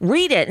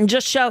 Read it and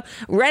just show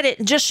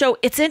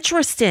it's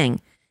interesting."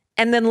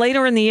 And then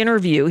later in the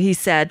interview, he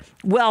said,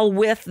 well,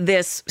 with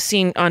this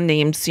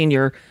unnamed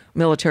senior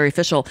military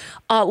official,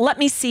 let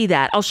me see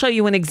that. I'll show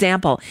you an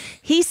example.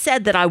 He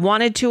said that I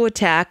wanted to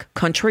attack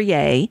country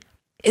A.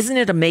 Isn't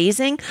it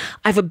amazing?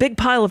 I have a big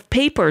pile of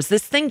papers.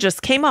 This thing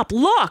just came up.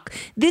 Look,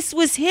 this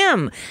was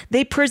him.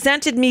 They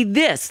presented me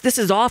this. This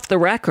is off the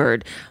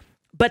record.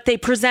 But they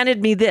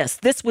presented me this.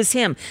 This was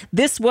him.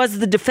 This was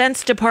the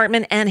Defense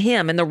Department and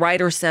him. And the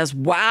writer says,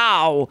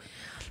 wow.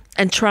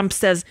 And Trump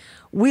says,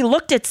 we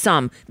looked at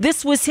some.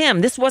 This was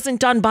him. This wasn't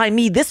done by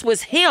me. This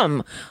was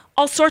him.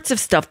 All sorts of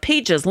stuff.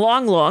 Pages,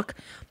 long look.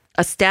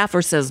 A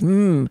staffer says,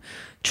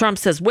 Trump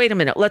says, wait a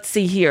minute. Let's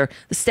see here.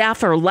 The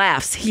staffer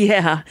laughs.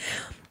 Yeah.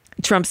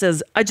 Trump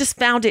says, I just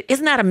found it.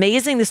 Isn't that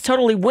amazing? This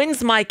totally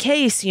wins my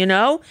case,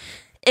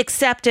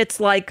 except it's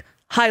like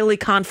highly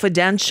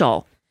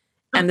confidential.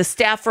 And the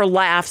staffer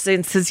laughs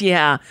and says,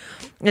 yeah.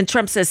 And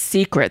Trump says,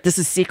 secret. This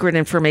is secret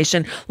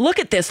information. Look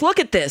at this. Look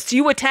at this.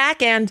 You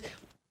attack and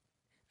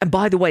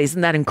by the way,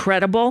 isn't that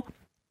incredible?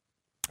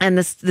 And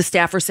the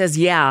staffer says,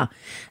 yeah.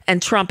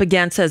 And Trump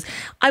again says,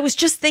 I was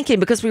just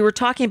thinking because we were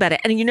talking about it.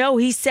 And,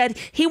 he said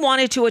he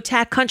wanted to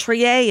attack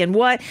country A and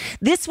what?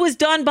 This was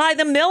done by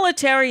the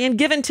military and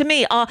given to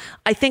me.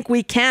 I think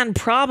we can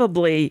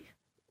probably,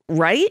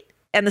 right?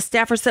 And the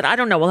staffer said, I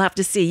don't know. We'll have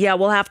to see. Yeah,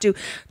 we'll have to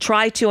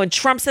try to. And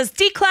Trump says,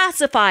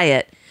 declassify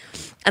it.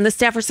 And the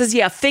staffer says,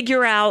 yeah,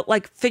 figure out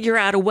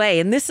a way.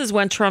 And this is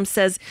when Trump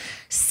says,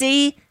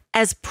 see,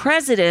 as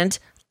president,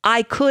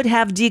 I could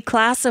have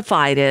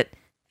declassified it.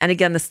 And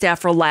again, the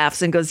staffer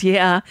laughs and goes,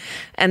 yeah.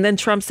 And then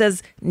Trump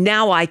says,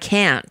 now I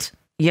can't,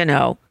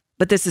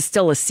 but this is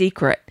still a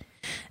secret.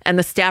 And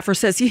the staffer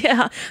says,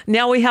 yeah,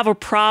 now we have a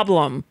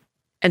problem.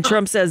 And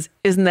Trump says,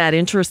 isn't that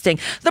interesting?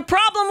 The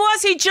problem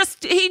was he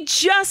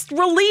just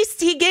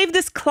released, he gave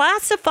this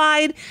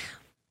classified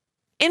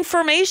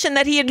information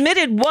that he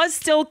admitted was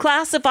still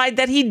classified,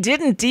 that he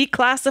didn't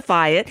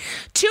declassify it,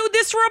 to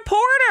this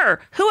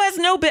reporter who has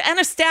and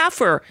a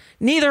staffer,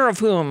 neither of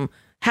whom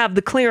have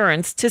the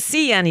clearance to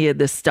see any of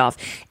this stuff.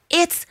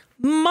 It's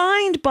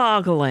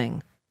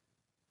mind-boggling.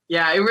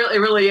 Yeah, it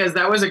really is.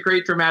 That was a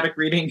great dramatic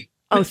reading.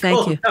 Oh,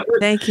 thank you.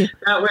 Thank you.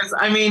 That was,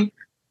 I mean,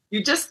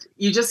 you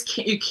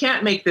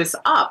can't make this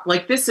up.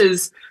 Like I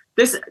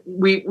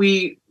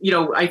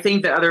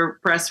think the other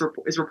press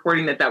is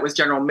reporting that was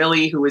General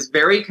Milley, who was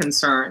very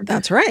concerned.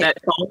 That's right. That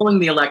following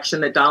the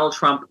election that Donald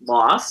Trump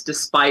lost,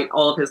 despite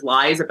all of his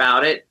lies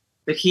about it,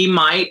 that he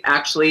might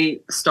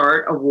actually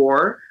start a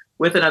war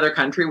with another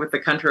country, with the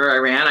country of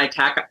Iran,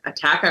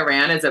 attack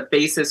Iran as a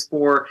basis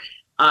for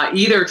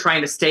either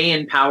trying to stay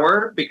in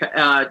power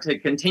to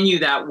continue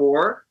that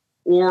war,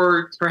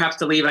 or perhaps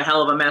to leave a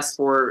hell of a mess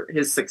for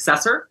his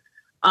successor.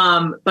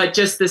 But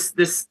just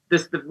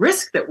the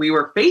risk that we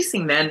were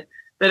facing then,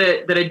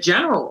 that a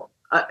general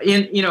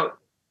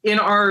in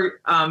our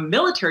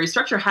military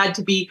structure had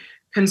to be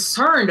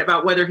concerned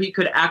about whether he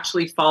could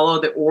actually follow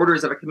the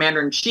orders of a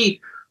commander in chief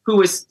who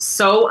was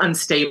so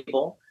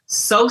unstable,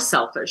 so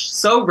selfish,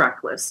 so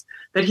reckless,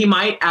 that he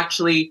might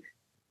actually,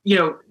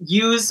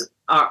 use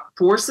our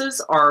forces,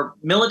 our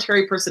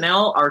military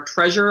personnel, our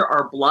treasure,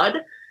 our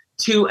blood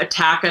to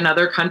attack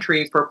another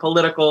country for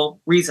political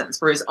reasons,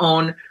 for his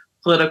own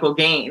political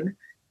gain.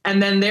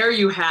 And then there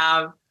you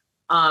have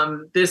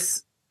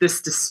this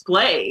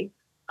display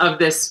of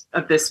this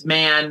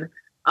man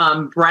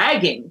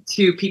bragging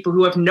to people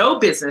who have no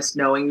business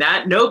knowing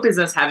that, no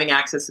business having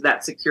access to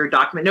that secure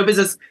document, no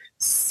business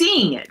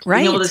seeing it,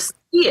 right. being able to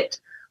see it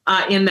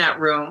in that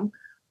room,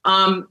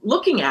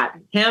 looking at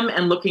him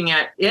and looking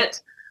at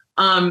it.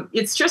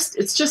 It's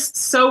just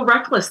so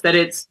reckless that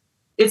it's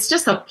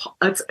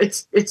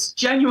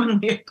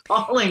genuinely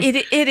appalling.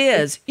 It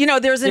is.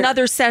 There's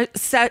another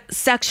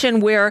section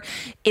where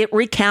it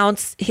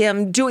recounts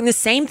him doing the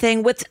same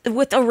thing with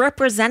a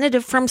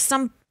representative from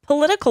some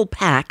political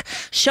PAC,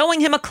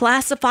 showing him a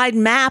classified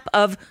map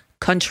of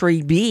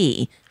country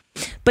B.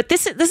 But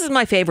this is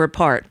my favorite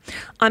part.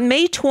 On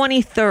May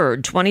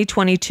 23rd,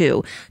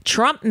 2022,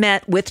 Trump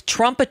met with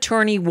Trump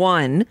Attorney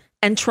 1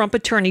 and Trump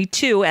Attorney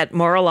 2 at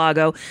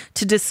Mar-a-Lago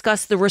to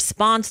discuss the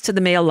response to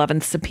the May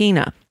 11th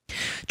subpoena.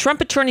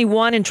 Trump Attorney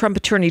 1 and Trump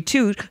Attorney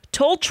 2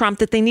 told Trump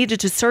that they needed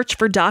to search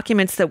for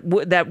documents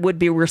that would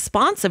be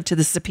responsive to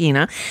the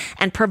subpoena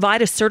and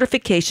provide a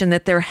certification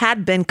that there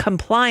had been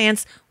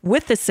compliance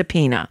with the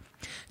subpoena.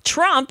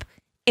 Trump,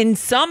 in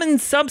sum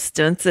and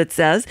substance, it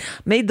says,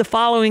 made the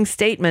following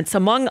statements,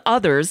 among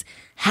others,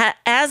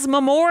 as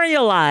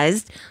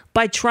memorialized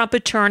by Trump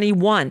Attorney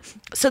 1.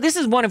 So this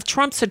is one of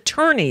Trump's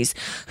attorneys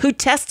who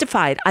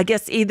testified. I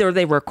guess either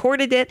they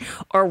recorded it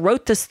or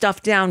wrote the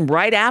stuff down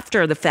right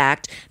after the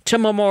fact to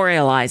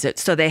memorialize it.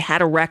 So they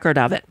had a record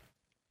of it.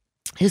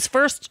 His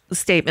first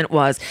statement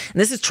was, and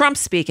this is Trump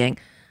speaking,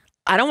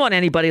 I don't want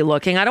anybody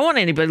looking. I don't want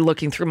anybody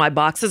looking through my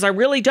boxes. I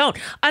really don't.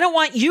 I don't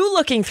want you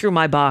looking through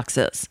my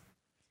boxes.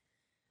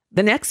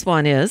 The next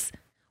one is,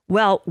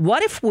 well,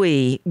 what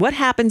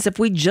happens if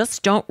we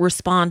just don't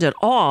respond at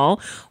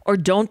all or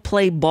don't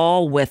play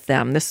ball with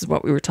them? This is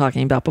what we were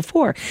talking about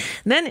before.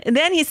 Then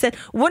he said,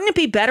 wouldn't it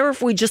be better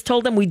if we just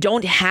told them we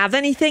don't have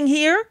anything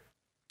here?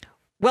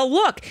 Well,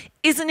 look,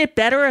 isn't it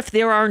better if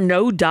there are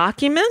no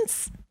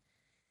documents?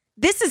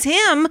 This is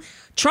him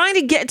trying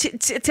to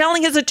get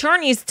telling his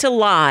attorneys to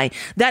lie,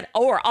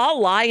 or I'll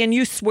lie and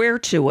you swear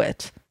to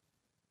it.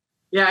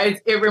 Yeah,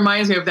 it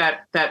reminds me of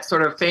that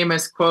sort of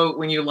famous quote,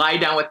 when you lie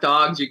down with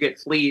dogs, you get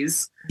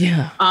fleas.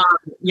 Yeah.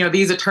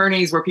 These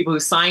attorneys were people who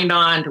signed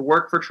on to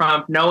work for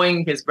Trump,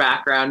 knowing his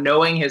background,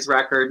 knowing his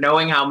record,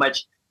 knowing how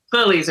much,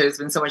 clearly there's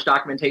been so much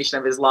documentation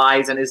of his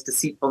lies and his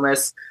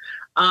deceitfulness.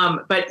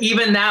 But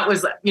even that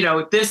was,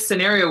 this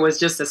scenario was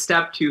just a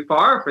step too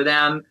far for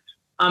them.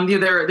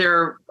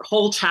 There are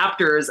whole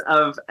chapters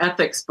of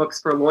ethics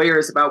books for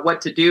lawyers about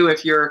what to do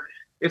if your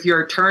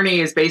attorney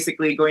is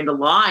basically going to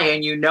lie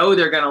and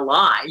they're going to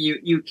lie.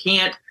 You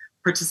can't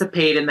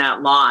participate in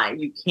that lie.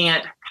 You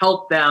can't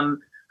help them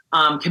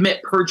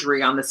commit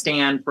perjury on the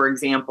stand, for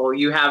example.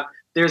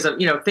 There's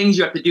things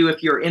you have to do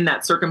if you're in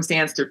that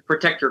circumstance to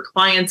protect your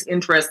client's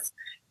interests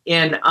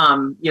in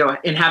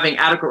having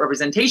adequate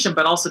representation,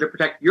 but also to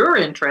protect your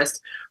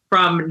interest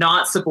from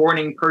not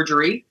suborning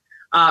perjury,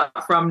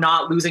 from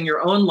not losing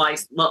your own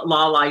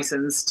law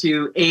license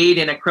to aid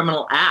in a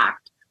criminal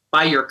act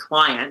by your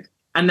client.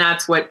 And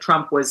that's what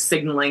Trump was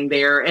signaling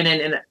there, and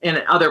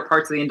in other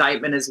parts of the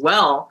indictment as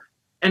well.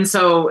 And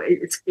so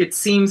it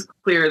seems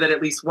clear that at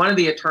least one of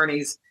the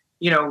attorneys,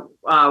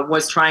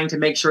 was trying to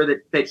make sure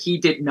that he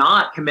did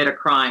not commit a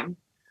crime,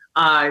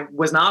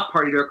 was not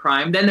party to a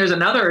crime. Then there's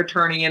another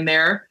attorney in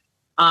there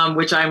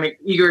which I'm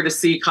eager to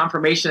see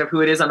confirmation of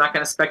who it is. I'm not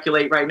going to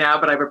speculate right now,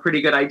 but I have a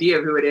pretty good idea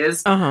of who it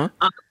is,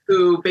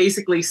 who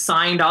basically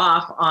signed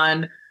off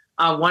on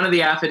one of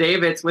the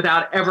affidavits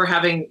without ever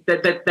having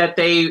that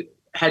they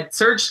had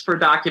searched for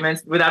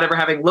documents without ever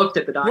having looked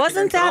at the documents.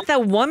 Wasn't that the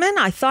woman?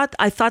 I thought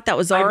that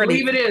was already.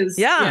 I believe it is.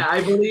 Yeah,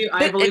 I believe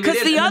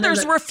because the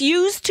others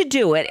refused to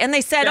do it, and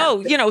they said,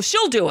 "Oh,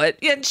 she'll do it."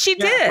 And she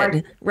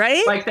did,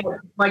 right?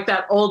 Like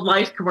that old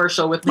Life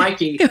commercial with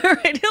Mikey.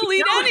 Right, he'll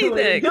eat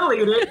anything. He'll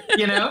eat it,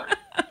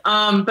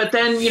 But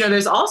then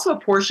there's also a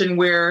portion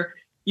where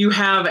you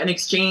have an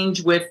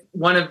exchange with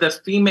one of the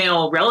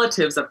female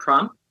relatives of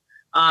Trump.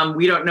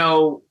 We don't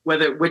know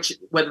whether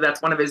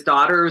that's one of his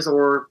daughters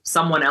or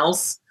someone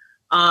else.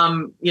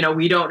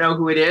 We don't know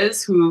who it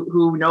is,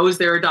 who knows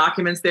there are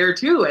documents there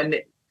too, and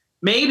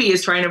maybe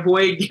is trying to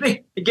avoid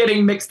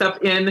getting mixed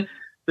up in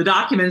the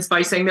documents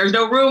by saying there's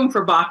no room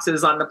for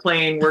boxes on the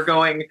plane we're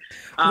going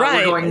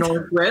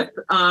north with.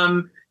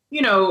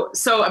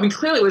 So I mean,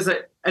 clearly it was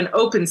an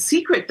open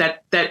secret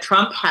that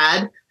Trump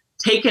had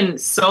taken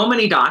so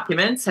many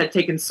documents, had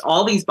taken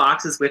all these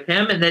boxes with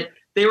him, and that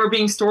they were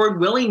being stored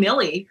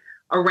willy-nilly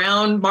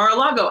around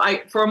Mar-a-Lago.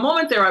 For a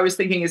moment there, I was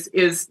thinking,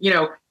 is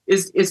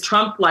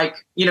Trump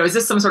like, is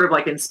this some sort of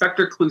like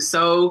Inspector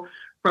Clouseau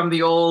from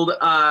the old,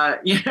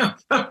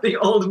 from the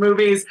old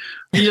movies?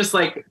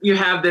 You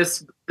have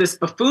this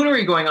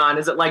buffoonery going on.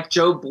 Is it like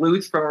Joe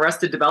Bluth from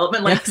Arrested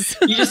Development? Like yes.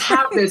 You just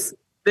have this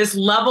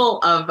level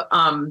of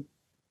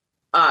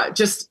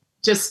just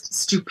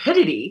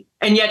stupidity,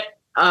 and yet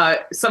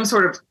some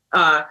sort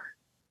of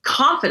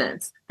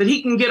confidence that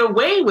he can get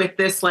away with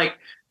this. Like,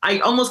 I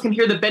almost can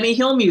hear the Benny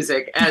Hill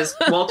music as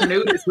Walter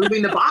Newton is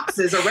moving the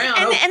boxes around.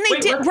 And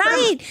they did,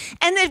 right.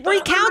 And it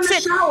recounts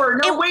it.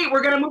 Wait,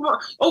 we're going to move on.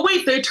 Oh,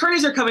 wait, the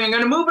attorneys are coming. I'm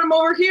going to move them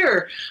over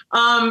here.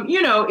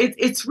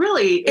 It's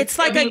really... It's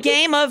like a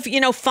game of,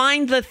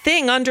 find the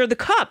thing under the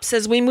cups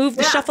as we move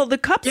shuffle the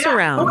cups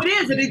around. Oh, it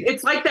is.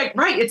 It's like that,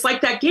 right. It's like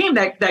that game,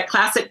 that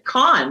classic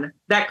con.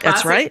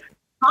 That's right.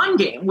 Con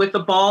game with the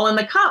ball and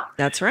the cup.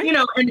 That's right.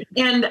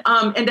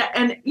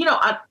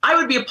 I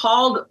would be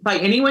appalled by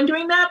anyone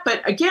doing that.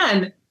 But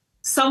again,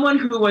 someone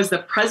who was the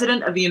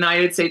president of the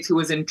United States, who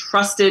was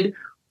entrusted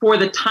for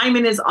the time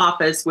in his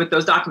office with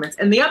those documents.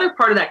 And the other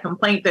part of that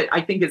complaint that I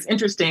think is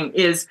interesting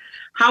is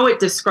how it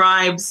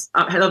describes,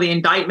 how the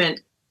indictment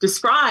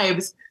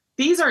describes,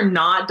 these are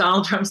not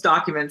Donald Trump's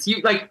documents.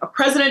 A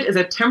president is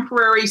a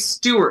temporary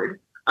steward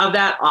of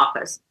that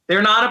office.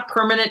 They're not a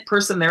permanent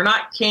person. They're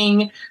not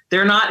king.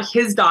 They're not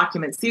his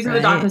documents. These are the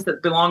documents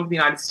that belong to the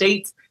United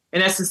States,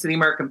 in essence, to the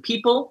American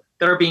people,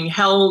 that are being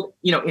held,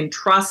 in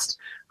trust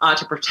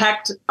to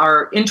protect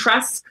our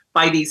interests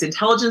by these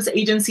intelligence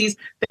agencies.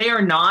 They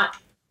are not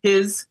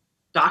his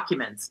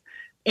documents.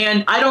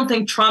 And I don't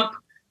think Trump,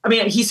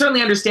 he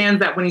certainly understands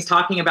that when he's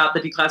talking about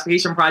the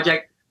declassification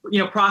project,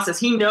 process,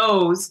 he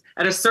knows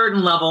at a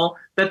certain level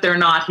that they're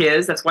not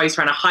his. That's why he's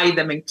trying to hide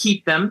them and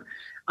keep them.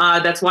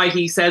 That's why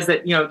he says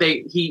that,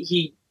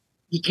 he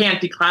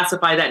can't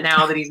declassify that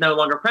now that he's no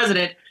longer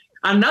president.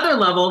 On another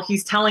level,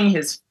 he's telling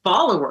his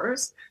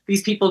followers,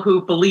 these people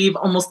who believe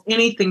almost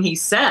anything he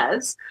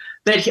says,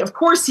 that of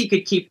course he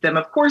could keep them.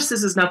 Of course,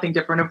 this is nothing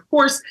different. Of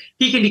course,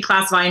 he can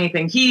declassify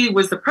anything. He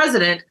was the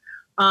president.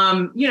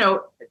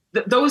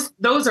 Those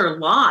are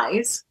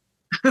lies.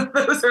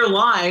 Those are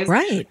lies.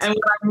 Right. And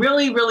what I'm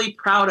really, really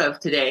proud of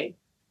today,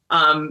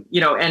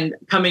 and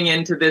coming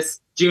into this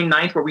June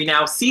 9th, where we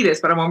now see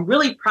this, but I'm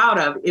really proud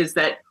of is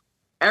that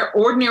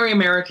ordinary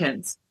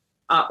Americans,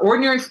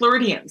 ordinary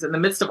Floridians, in the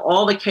midst of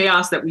all the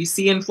chaos that we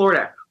see in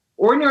Florida,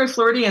 ordinary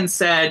Floridians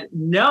said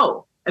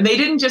no. And they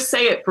didn't just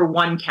say it for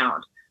one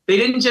count. They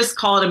didn't just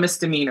call it a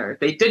misdemeanor.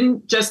 They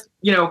didn't just,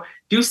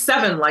 do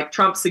 7 like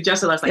Trump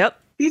suggested last night. Yep.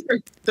 These are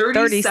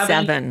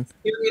 37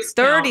 serious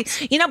 30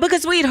 counts.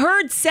 Because we'd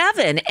heard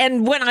 7,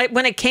 and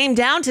when it came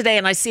down today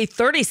and I see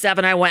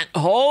 37, I went,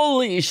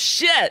 holy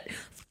shit,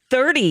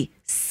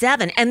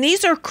 37. And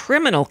these are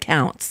criminal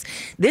counts.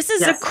 This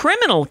is a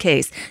criminal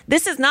case.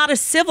 This is not a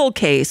civil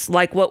case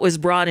like what was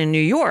brought in New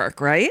York,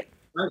 right?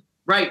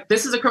 Right.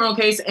 This is a criminal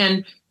case,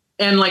 and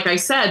like I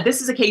said, this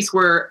is a case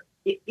where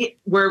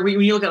when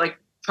you look at like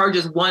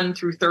charges 1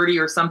 through 30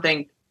 or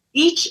something,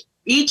 each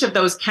of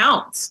those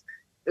counts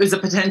is a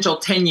potential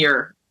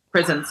 10-year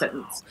prison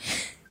sentence,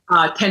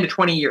 10 to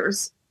 20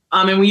 years.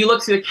 And when you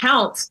look through the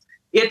counts,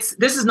 this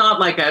is not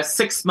like a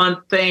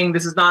 6-month thing.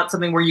 This is not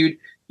something where you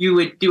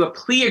would do a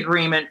plea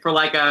agreement for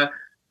like a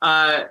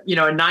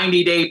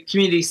 90-day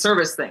community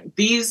service thing.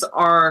 These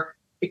are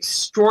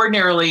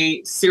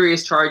extraordinarily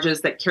serious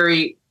charges that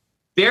carry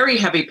very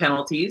heavy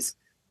penalties,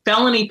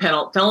 felony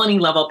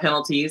level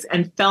penalties,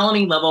 and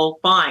felony level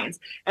fines.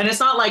 And it's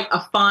not like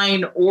a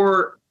fine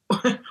or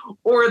the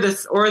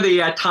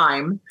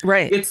time.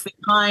 Right. It's the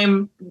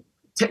time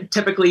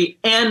typically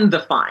and the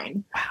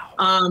fine.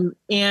 Wow.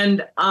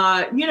 Even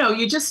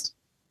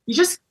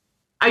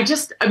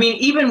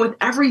with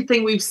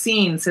everything we've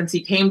seen since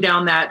he came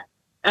down that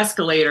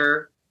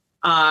escalator,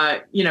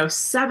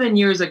 7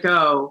 years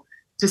ago,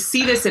 to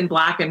see this in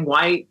black and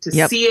white, to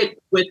see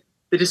it with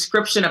the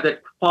description of the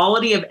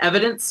quality of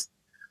evidence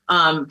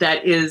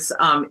that is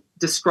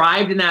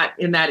described in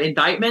that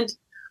indictment,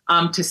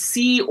 to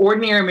see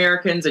ordinary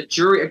Americans, a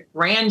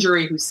grand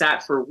jury who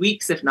sat for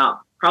weeks, if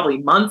not probably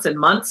months and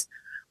months,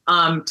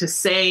 to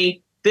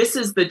say this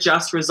is the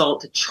just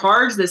result, to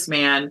charge this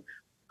man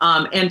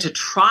and to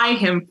try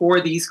him for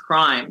these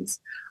crimes.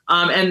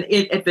 And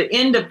at the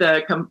end of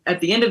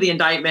the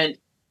indictment,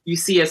 you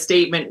see a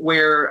statement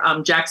where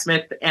Jack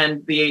Smith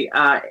and the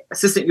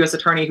assistant U.S.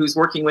 attorney who's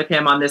working with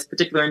him on this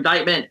particular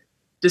indictment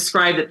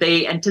described that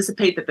they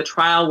anticipate that the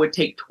trial would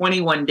take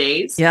 21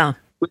 days. Yeah.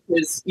 Which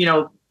is,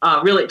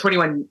 really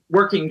 21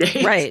 working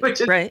days, right,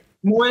 which is right.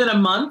 more than a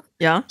month.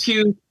 Yeah.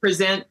 To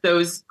present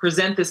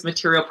this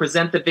material,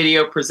 present the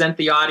video, present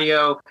the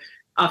audio,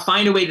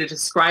 find a way to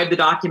describe the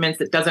documents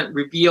that doesn't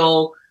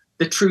reveal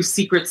the true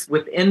secrets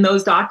within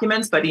those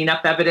documents, but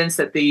enough evidence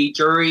that the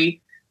jury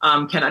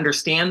can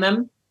understand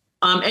them.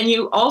 And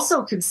you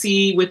also could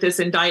see with this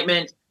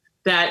indictment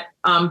that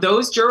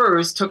those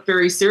jurors took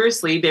very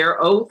seriously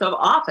their oath of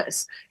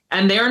office,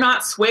 and they're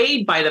not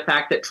swayed by the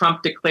fact that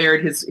Trump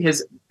declared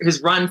his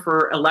run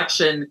for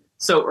election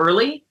so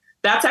early.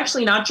 That's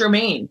actually not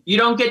germane. You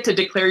don't get to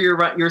declare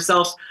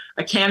yourself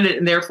a candidate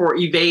and therefore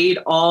evade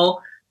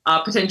all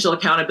potential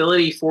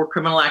accountability for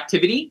criminal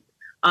activity.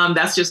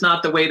 That's just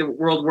not the way the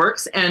world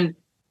works. And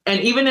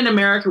even in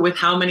America, with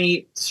how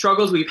many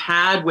struggles we've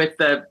had with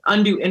the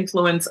undue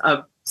influence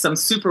of some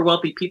super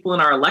wealthy people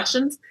in our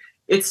elections,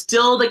 it's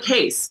still the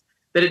case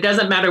that it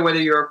doesn't matter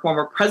whether you're a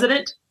former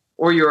president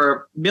or you're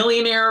a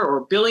millionaire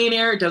or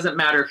billionaire. It doesn't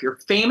matter if you're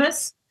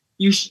famous.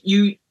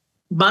 You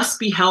must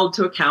be held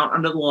to account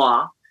under the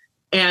law.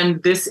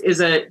 And this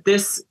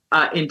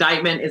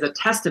indictment is a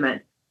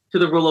testament to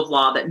the rule of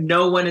law, that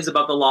no one is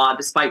above the law,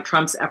 despite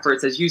Trump's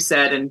efforts, as you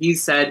said, and he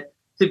said,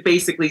 to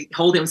basically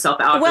hold himself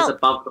out as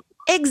above the law.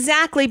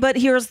 Exactly. But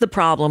here's the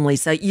problem,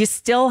 Lisa. You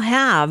still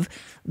have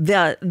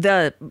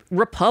the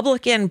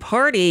Republican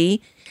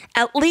Party,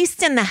 at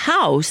least in the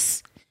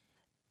House,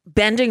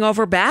 bending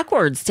over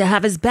backwards to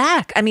have his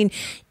back. I mean,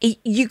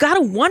 you got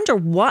to wonder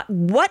what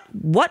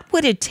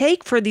would it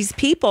take for these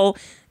people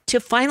to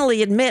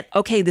finally admit,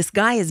 okay, this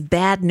guy is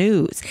bad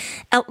news.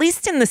 At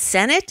least in the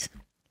Senate,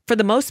 for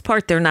the most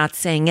part, they're not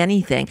saying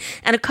anything.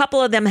 And a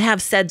couple of them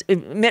have said,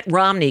 Mitt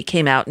Romney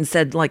came out and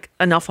said, like,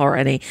 enough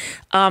already.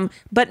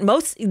 But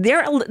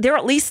they're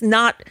at least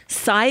not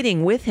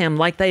siding with him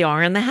like they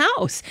are in the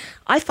House.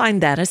 I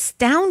find that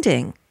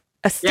astounding.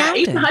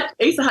 Astounding. Yeah,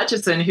 Asa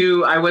Hutchinson,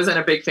 who I wasn't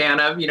a big fan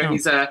of,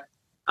 he's a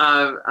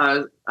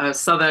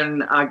Southern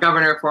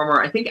governor,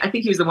 former. I think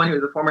he was the one who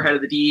was the former head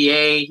of the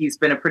DEA. He's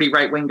been a pretty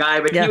right-wing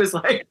guy, but he was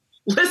like,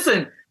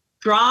 listen,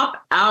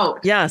 drop out.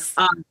 Yes.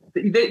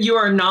 That you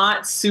are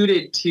not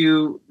suited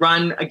to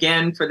run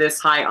again for this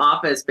high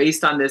office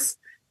based on this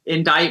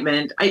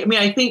indictment. I mean,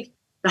 I think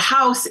the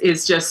House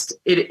is just,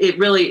 it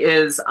really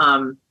is,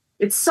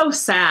 it's so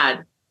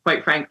sad,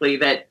 quite frankly,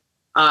 that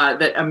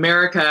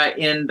America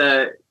in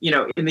the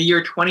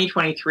year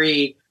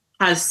 2023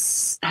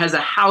 has a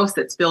House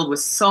that's filled with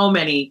so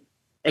many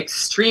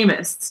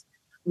extremists.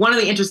 One of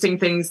the interesting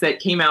things that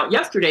came out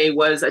yesterday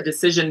was a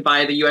decision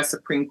by the U.S.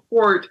 Supreme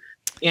Court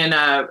in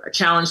a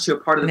challenge to a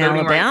part of the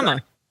voting rights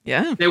act.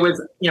 Yeah, there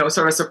was, sort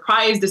of a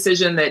surprise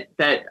decision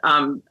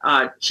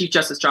that Chief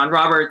Justice John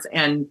Roberts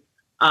and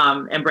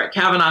Brett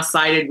Kavanaugh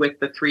sided with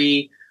the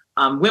three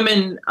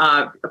women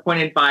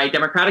appointed by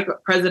Democratic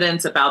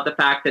presidents about the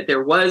fact that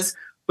there was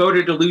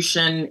voter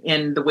dilution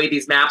in the way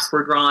these maps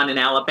were drawn in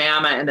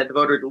Alabama, and that the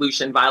voter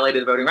dilution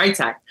violated the Voting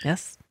Rights Act.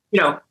 Yes.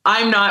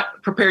 I'm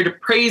not prepared to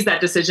praise that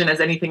decision as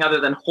anything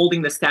other than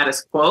holding the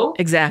status quo.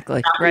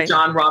 Exactly. After right.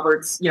 John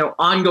Roberts,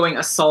 ongoing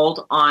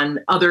assault on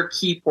other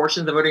key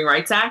portions of the Voting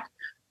Rights Act.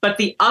 But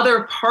the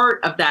other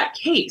part of that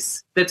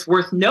case that's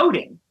worth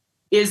noting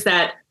is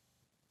that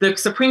the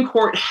Supreme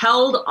Court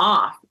held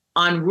off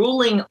on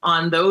ruling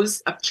on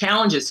those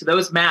challenges to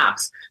those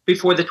maps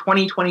before the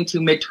 2022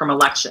 midterm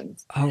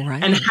elections. Oh,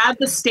 right. And had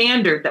the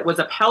standard that was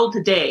upheld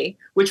today,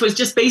 which was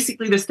just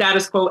basically the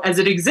status quo as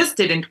it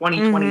existed in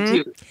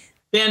 2022,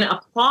 been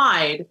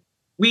applied,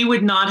 we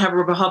would not have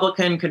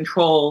Republican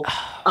control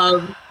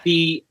of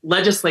the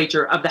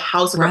legislature, of the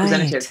House of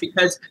Representatives,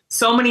 because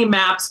so many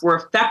maps were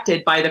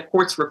affected by the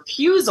court's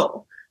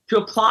refusal to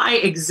apply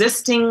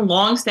existing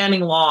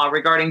longstanding law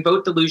regarding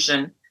vote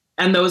dilution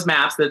and those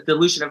maps, the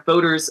dilution of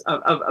voters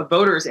of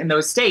voters in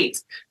those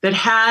states, that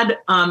had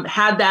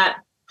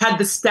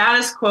the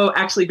status quo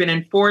actually been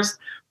enforced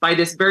by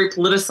this very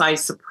politicized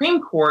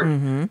Supreme Court,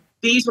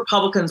 these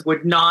Republicans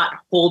would not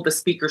hold the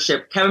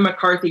speakership. Kevin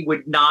McCarthy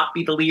would not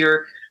be the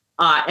leader.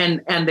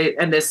 And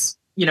this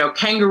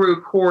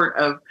kangaroo court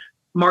of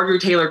Marjorie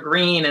Taylor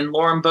Greene and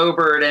Lauren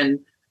Boebert and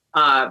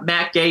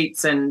Matt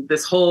Gaetz and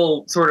this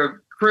whole sort of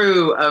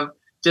crew of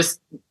just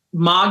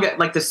MAGA,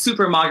 like the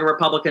super MAGA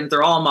Republicans.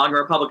 They're all MAGA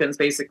Republicans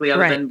basically,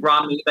 other than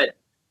Romney, but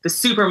the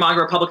super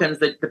MAGA Republicans,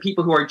 the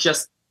people who are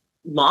just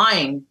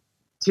lying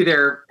to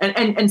their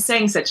and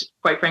saying such,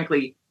 quite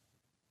frankly,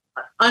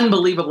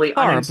 unbelievably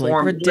horribly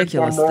uninformed,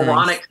 ridiculous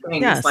moronic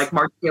things yes. like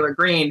Marjorie Taylor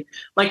Greene,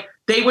 like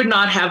they would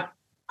not have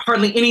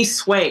hardly any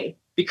sway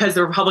because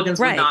the Republicans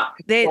would not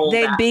control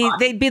that body.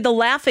 They'd be the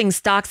laughing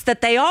stocks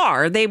that they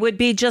are. They would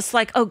be just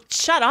like, oh,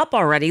 shut up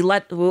already.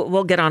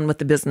 We'll get on with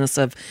the business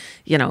of,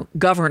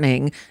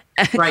 governing.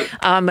 Right.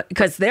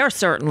 Because they're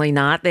certainly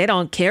not. They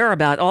don't care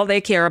about, all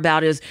they care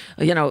about is,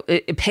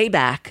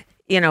 payback.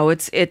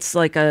 It's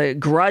like a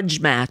grudge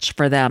match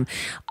for them.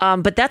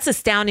 But that's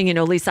astounding,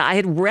 Lisa. I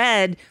had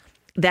read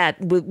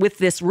that with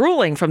this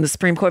ruling from the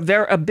Supreme Court,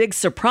 a big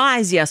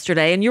surprise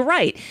yesterday. And you're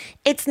right.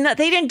 It's not,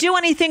 they didn't do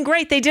anything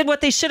great. They did what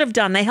they should have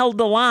done. They held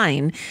the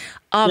line.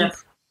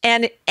 Yes.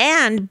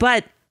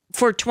 But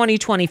for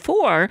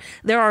 2024,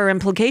 there are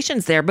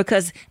implications there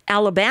because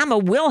Alabama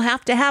will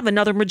have to have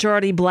another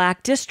majority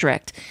black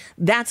district.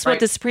 That's what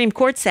the Supreme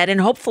Court said.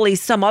 And hopefully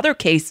some other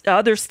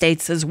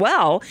states as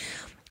well.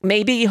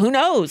 Maybe, who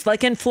knows,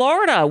 like in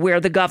Florida, where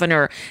the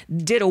governor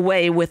did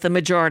away with the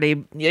majority,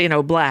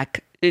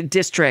 black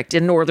district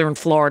in northern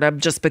Florida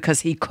just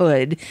because he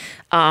could.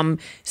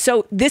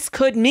 So this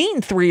could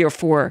mean 3 or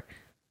 4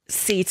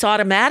 seats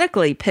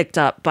automatically picked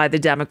up by the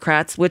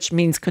Democrats, which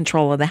means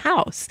control of the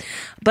House.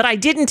 But I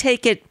didn't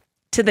take it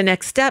to the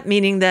next step,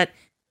 meaning that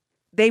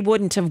they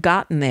wouldn't have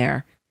gotten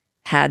there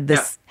had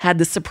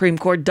the Supreme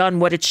Court done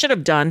what it should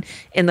have done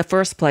in the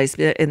first place,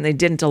 and they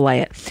didn't delay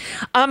it.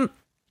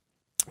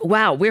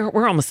 Wow,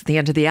 we're almost at the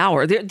end of the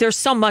hour. There's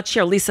so much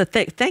here, Lisa.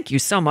 Thank you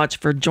so much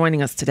for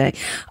joining us today.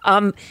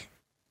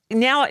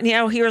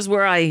 Now here's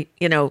where I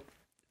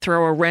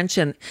throw a wrench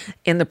in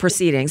the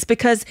proceedings,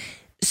 because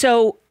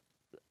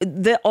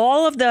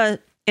all of the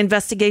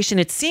investigation,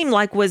 it seemed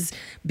like, was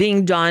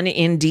being done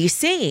in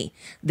D.C.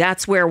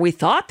 That's where we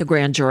thought the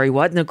grand jury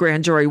was, and the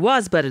grand jury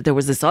was, but there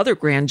was this other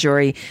grand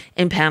jury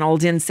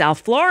impaneled in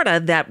South Florida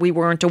that we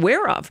weren't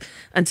aware of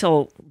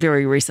until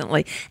very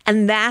recently.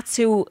 And that's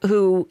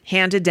who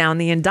handed down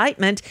the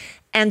indictment.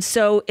 And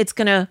so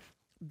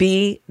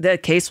the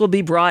case will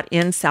be brought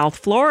in South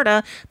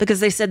Florida because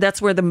they said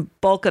that's where the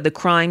bulk of the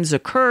crimes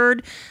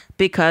occurred,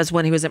 because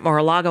when he was at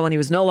Mar-a-Lago and he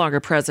was no longer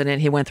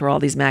president, he went through all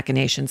these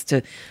machinations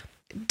to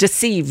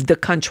deceive the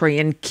country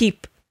and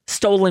keep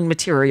stolen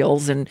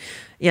materials and,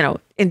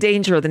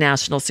 endanger the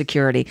national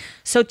security.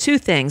 So 2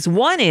 things.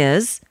 One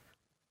is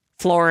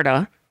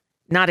Florida,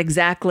 not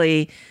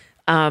exactly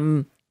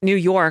New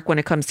York when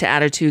it comes to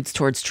attitudes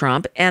towards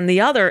Trump. And the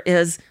other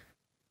is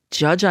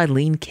Judge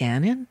Eileen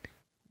Cannon.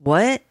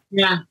 What?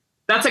 Yeah,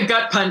 that's a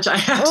gut punch. I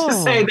have to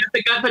say that's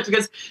a gut punch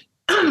because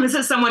this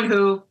is someone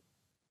who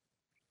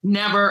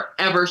never,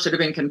 ever should have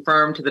been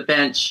confirmed to the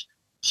bench.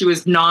 She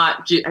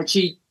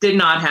did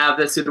not have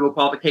the suitable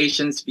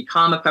qualifications to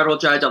become a federal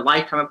judge, a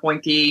lifetime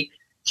appointee.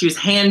 She was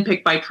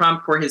handpicked by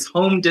Trump for his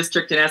home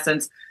district, in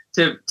essence,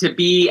 to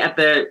be at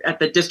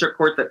the district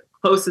court that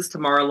closest to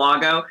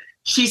Mar-a-Lago.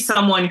 She's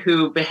someone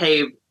who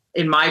behaved,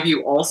 in my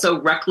view,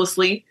 also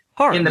recklessly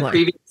in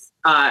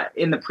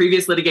the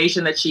previous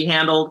litigation that she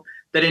handled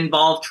that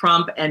involved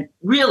Trump, and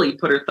really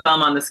put her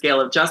thumb on the scale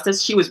of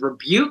justice. She was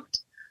rebuked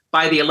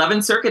by the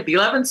 11th Circuit. The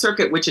 11th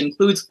Circuit, which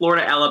includes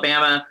Florida,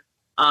 Alabama,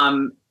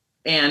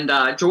 and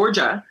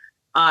Georgia,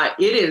 it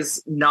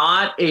is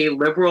not a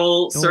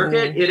liberal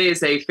circuit. It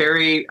is a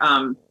very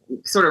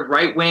sort of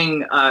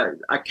right-wing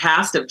a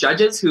cast of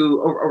judges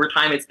who, over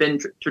time, it's been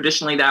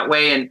traditionally that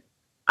way. And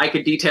I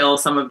could detail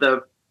some of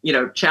the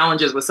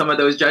challenges with some of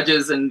those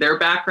judges and their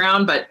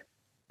background, but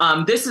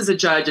this is a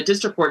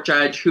district court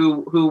judge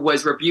who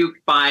was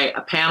rebuked by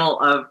a panel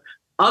of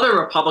other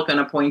Republican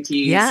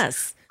appointees.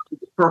 Yes.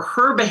 For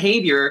her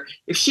behavior.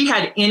 If she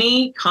had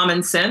any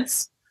common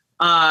sense,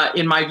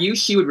 in my view,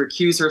 she would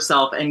recuse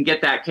herself and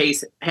get that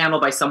case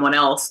handled by someone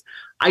else.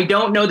 I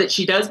don't know that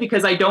she does,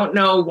 because I don't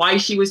know why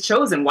she was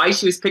chosen, why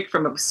she was picked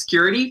from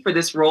obscurity for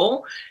this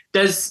role.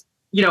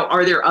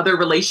 Are there other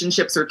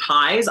relationships or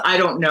ties? I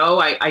don't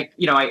know.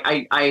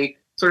 I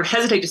sort of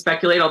hesitate to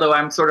speculate, although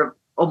I'm sort of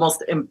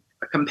almost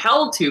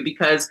compelled to,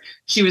 because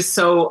she was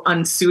so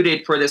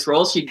unsuited for this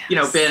role. She'd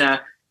been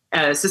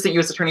an assistant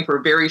U.S. attorney for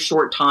a very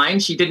short time.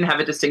 She didn't have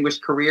a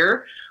distinguished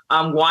career.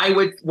 Why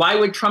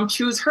would Trump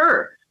choose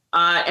her?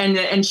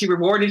 And she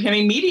rewarded him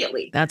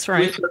immediately. That's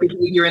right. With her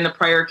behavior in the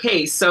prior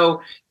case.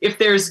 So if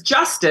there's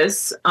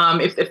justice,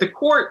 if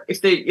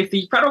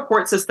the federal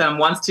court system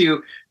wants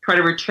to try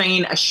to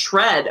retain a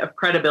shred of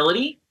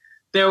credibility,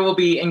 there will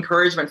be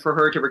encouragement for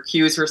her to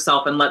recuse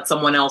herself and let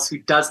someone else who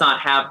does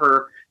not have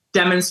her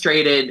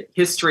demonstrated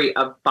history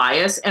of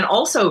bias and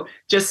also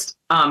just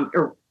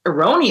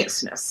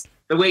erroneousness.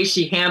 The way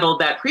she handled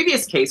that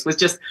previous case was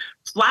just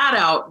flat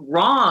out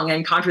wrong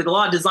and contrary to the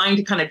law, designed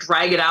to kind of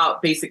drag it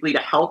out basically to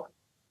help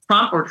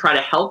Trump or try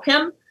to help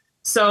him.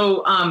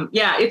 So,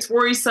 it's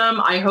worrisome.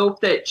 I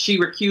hope that she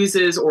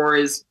recuses or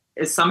is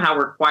somehow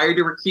required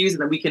to recuse,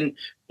 and that we can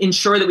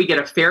ensure that we get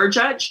a fair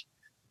judge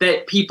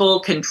that people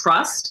can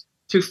trust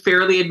to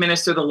fairly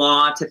administer the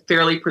law, to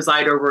fairly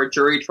preside over a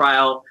jury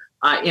trial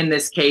in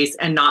this case,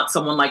 and not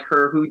someone like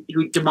her who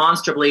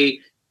demonstrably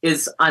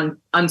is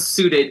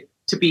unsuited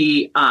to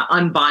be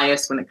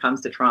unbiased when it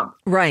comes to Trump.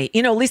 Right.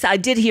 Lisa, I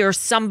did hear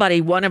somebody,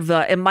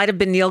 it might have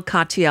been Neil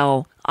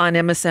Katyal on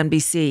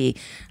MSNBC,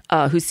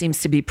 who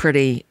seems to be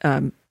pretty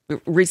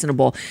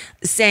reasonable,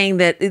 saying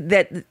that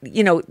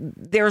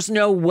there's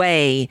no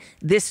way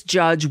this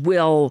judge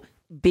will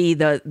be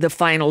the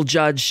final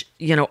judge,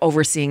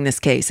 overseeing this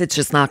case. It's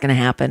just not going to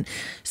happen.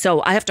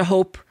 So I have to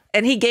hope.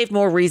 And he gave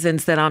more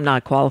reasons that I'm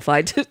not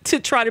qualified to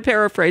try to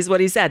paraphrase what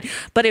he said.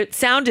 But it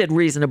sounded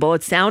reasonable.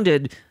 It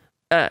sounded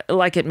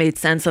like it made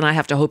sense. And I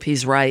have to hope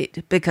he's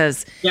right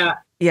because,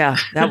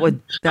 that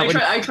would.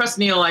 I trust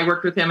Neil. I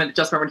worked with him at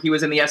Just when he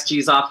was in the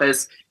SG's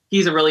office.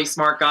 He's a really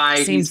smart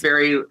guy. He's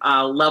very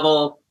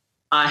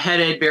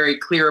level-headed, very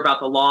clear about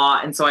the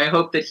law. And so I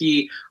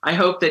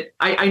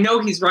know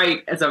he's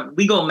right as a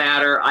legal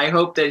matter. I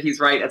hope that he's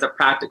right as a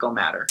practical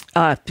matter.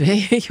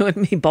 You and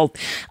me both.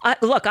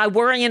 Look, I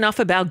worry enough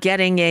about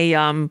getting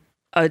a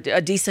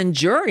decent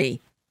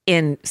jury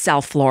in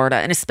South Florida,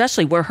 and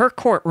especially where her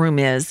courtroom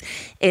is.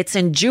 It's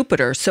in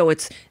Jupiter, so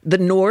it's the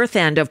north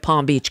end of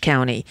Palm Beach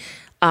County.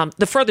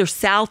 The further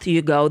south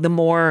you go, the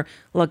more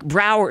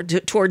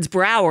towards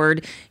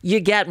Broward, you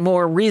get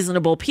more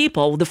reasonable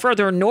people. The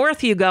further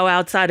north you go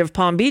outside of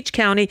Palm Beach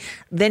County,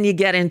 then you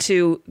get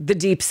into the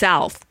deep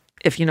south,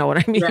 if you know what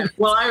I mean. Yeah.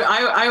 Well,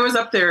 I was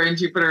up there in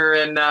Jupiter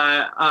and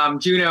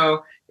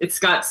Juneau. It's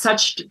got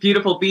such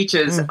beautiful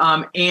beaches,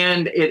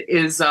 and it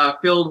is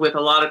filled with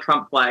a lot of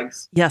Trump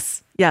flags.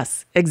 Yes,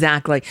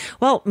 exactly.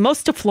 Well,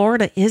 most of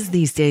Florida is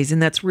these days, and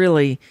that's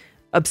really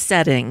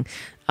upsetting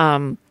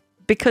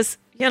because,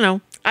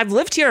 I've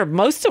lived here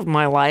most of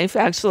my life,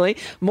 actually,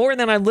 more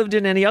than I've lived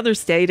in any other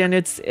state, and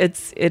it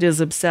is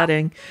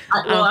upsetting.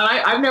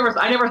 I never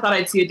thought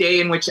I'd see a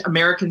day in which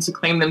Americans who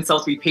claim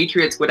themselves to be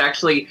patriots would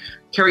actually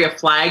carry a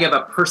flag of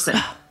a person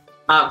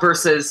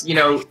versus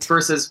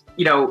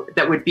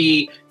that would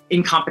be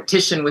in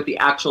competition with the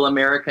actual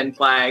American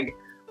flag.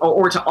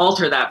 Or to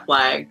alter that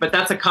flag, but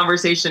that's a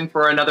conversation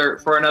for another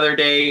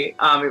day.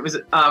 It was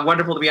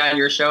wonderful to be on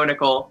your show,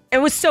 Nicole. It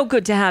was so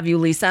good to have you,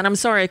 Lisa. And I'm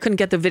sorry I couldn't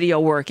get the video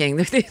working.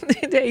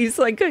 He's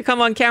like,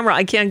 "Come on camera."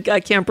 I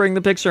can't bring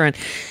the picture in.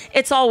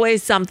 It's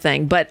always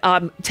something, but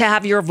to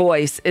have your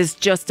voice is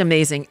just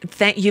amazing.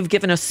 You've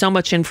given us so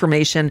much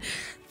information.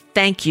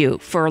 Thank you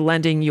for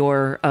lending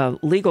your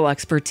legal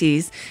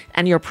expertise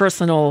and your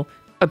personal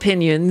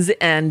opinions,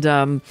 and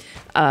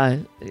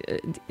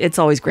it's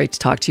always great to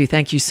talk to you.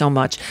 Thank you so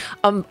much.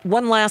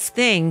 One last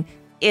thing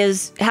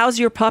is, how's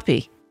your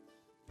puppy?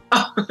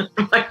 Oh,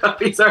 my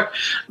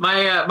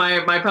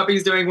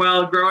puppy's doing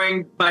well,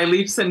 growing by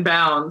leaps and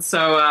bounds.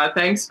 So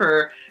thanks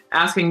for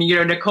asking.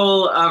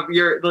 Nicole,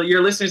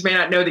 your listeners may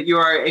not know that you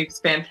are a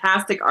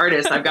fantastic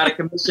artist. I've got to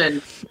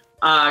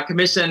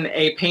commission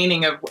a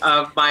painting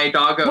of my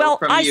doggo from you. Well,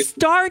 I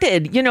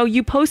started.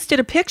 You posted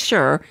a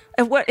picture.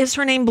 What is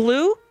her name?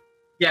 Blue?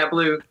 Yeah,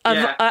 Blue.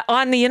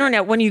 On the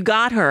internet when you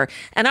got her.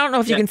 And I don't know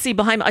if you can see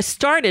behind me. I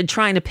started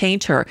trying to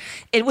paint her.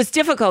 It was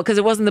difficult because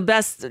it wasn't the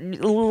best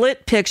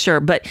lit picture,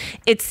 but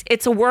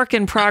it's a work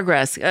in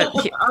progress.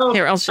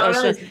 Here, I'll show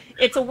you.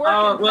 It's a work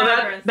in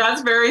progress.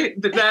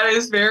 That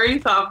is very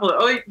thoughtful.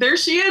 Oh, there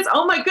she is.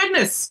 Oh my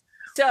goodness.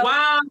 So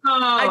wow!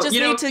 I just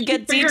need to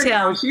get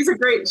details.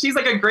 She's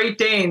like a Great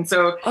Dane.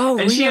 So,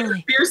 really? She has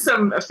a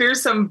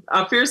fearsome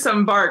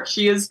bark.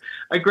 She is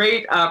a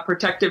great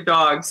protective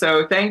dog.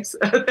 So thanks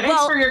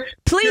for your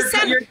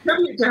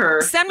tribute to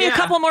her. Send me a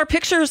couple more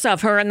pictures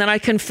of her, and then I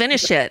can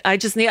finish it. I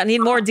need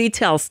more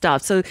detail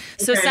stuff. So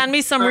send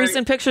me some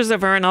recent pictures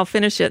of her, and I'll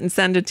finish it and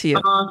send it to you.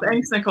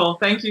 Thanks, Nicole.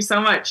 Thank you so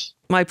much.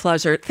 My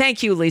pleasure.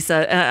 Thank you,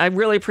 Lisa. I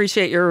really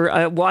appreciate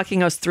your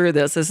walking us through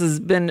this. This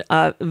has been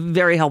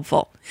very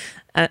helpful.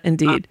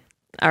 Indeed.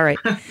 All right.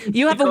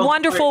 You have a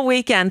wonderful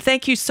weekend.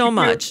 Thank you so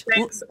much.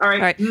 Thanks. All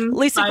right.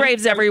 Lisa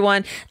Graves,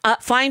 everyone.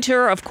 Find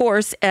her, of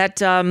course,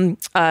 at on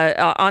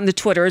the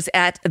Twitters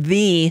at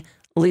the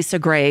Lisa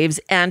Graves,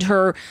 and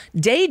her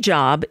day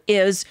job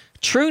is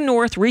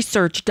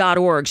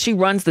TrueNorthResearch.org. She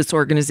runs this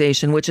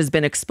organization, which has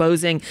been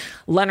exposing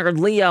Leonard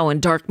Leo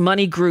and dark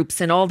money groups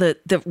and all the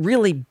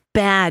really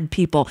bad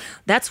people.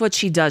 That's what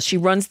she does. She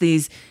runs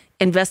these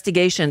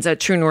investigations at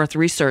True North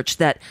Research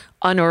that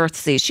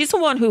unearths these. She's the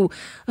one who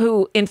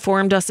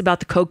informed us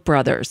about the Koch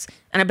brothers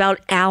and about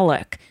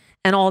Alec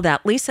and all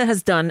that. Lisa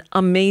has done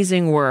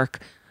amazing work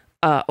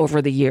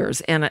over the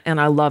years, and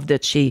I love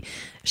that she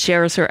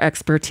shares her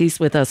expertise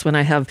with us when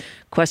I have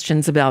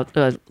questions about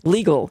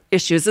legal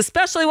issues,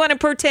 especially when it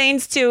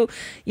pertains to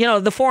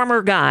the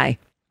former guy.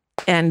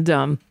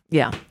 And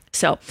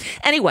so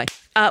anyway,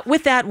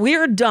 with that,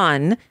 we're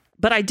done.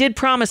 But I did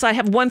promise I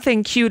have one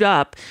thing queued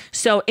up.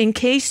 So in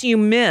case you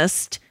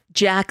missed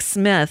Jack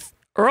Smith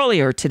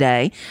earlier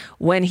today,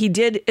 when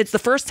it's the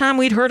first time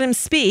we'd heard him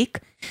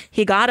speak.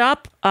 He got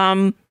up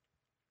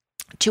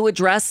to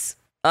address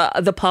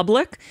the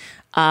public.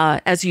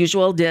 As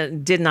usual,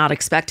 did not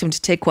expect him to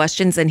take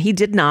questions, and he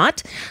did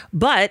not.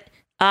 But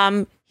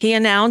he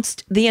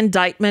announced the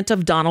indictment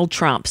of Donald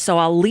Trump. So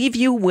I'll leave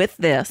you with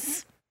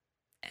this,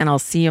 and I'll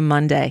see you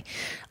Monday.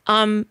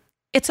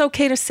 It's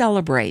okay to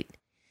celebrate.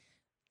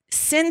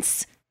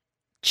 Since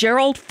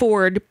Gerald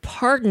Ford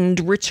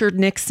pardoned Richard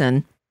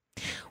Nixon,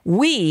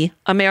 we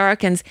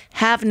Americans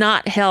have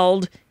not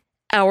held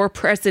our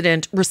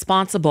president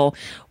responsible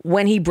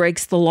when he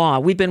breaks the law.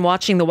 We've been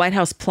watching the White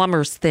House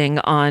plumbers thing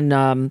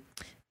on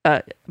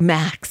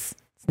Max.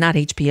 It's not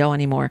HBO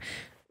anymore.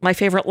 My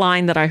favorite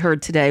line that I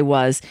heard today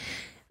was,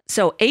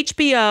 so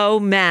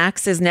HBO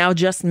Max is now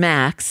just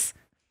Max.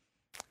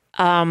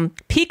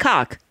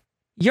 Peacock,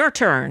 your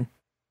turn.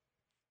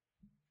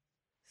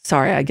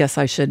 Sorry, I guess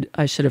I should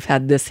have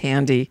had this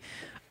handy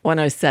when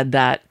I said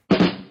that.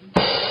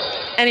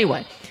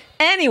 Anyway,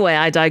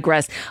 I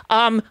digress.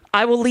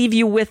 I will leave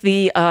you with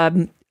the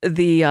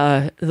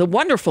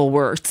wonderful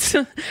words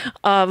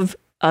of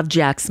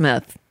Jack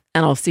Smith,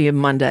 and I'll see you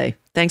Monday.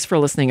 Thanks for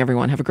listening,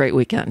 everyone. Have a great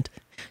weekend.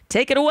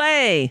 Take it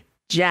away,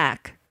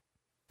 Jack.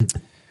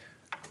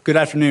 Good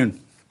afternoon.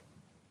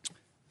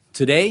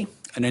 Today,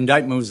 an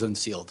indictment was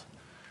unsealed,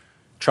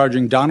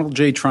 charging Donald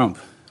J. Trump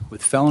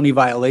with felony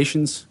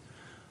violations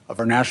of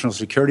our national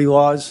security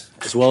laws,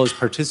 as well as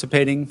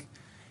participating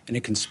in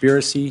a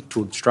conspiracy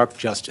to obstruct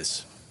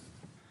justice.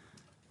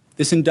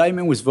 This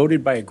indictment was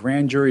voted by a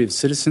grand jury of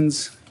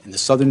citizens in the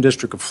Southern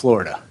District of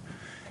Florida,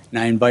 and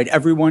I invite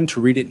everyone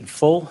to read it in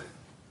full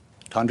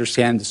to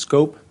understand the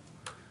scope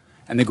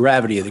and the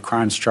gravity of the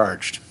crimes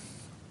charged.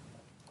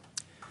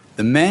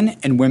 The men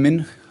and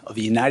women of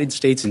the United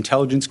States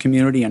intelligence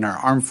community and our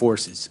armed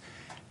forces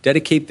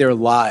dedicate their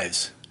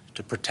lives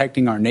to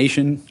protecting our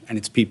nation and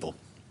its people.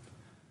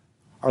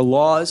 Our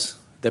laws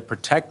that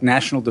protect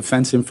national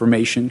defense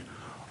information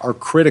are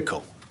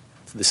critical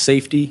to the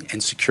safety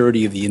and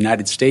security of the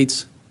United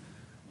States,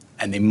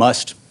 and they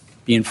must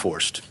be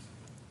enforced.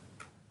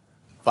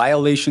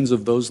 Violations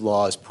of those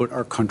laws put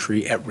our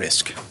country at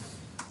risk.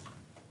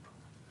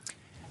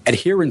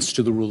 Adherence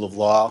to the rule of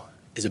law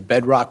is a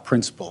bedrock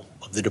principle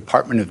of the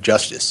Department of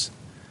Justice,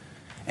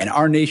 and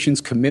our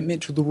nation's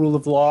commitment to the rule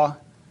of law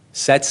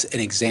sets an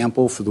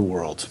example for the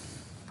world.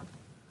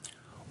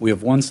 We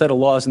have one set of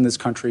laws in this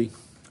country,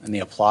 and they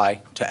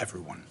apply to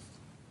everyone.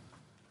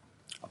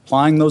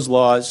 Applying those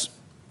laws,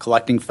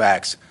 collecting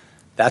facts,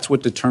 that's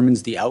what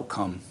determines the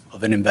outcome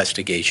of an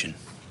investigation.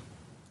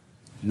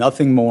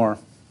 Nothing more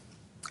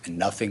and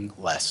nothing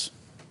less.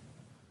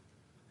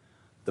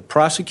 The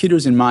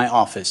prosecutors in my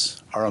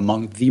office are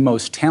among the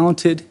most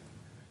talented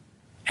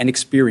and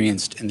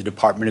experienced in the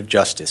Department of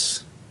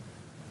Justice.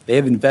 They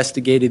have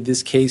investigated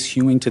this case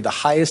hewing to the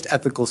highest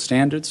ethical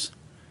standards,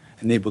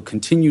 and they will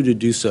continue to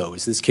do so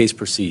as this case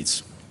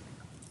proceeds.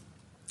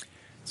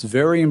 It's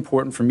very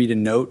important for me to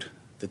note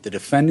that the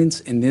defendants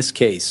in this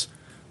case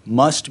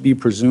must be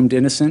presumed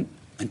innocent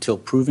until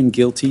proven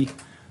guilty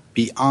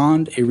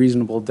beyond a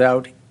reasonable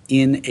doubt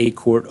in a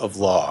court of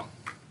law.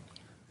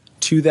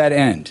 To that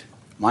end,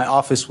 my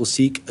office will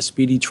seek a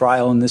speedy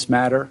trial in this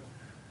matter,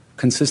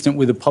 consistent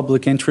with the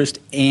public interest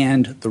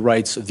and the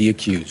rights of the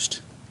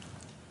accused.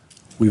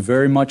 We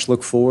very much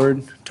look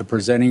forward to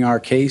presenting our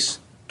case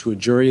to a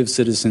jury of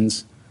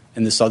citizens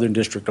in the Southern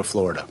District of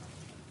Florida.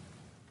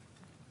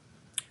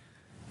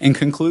 In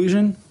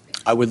conclusion,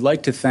 I would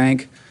like to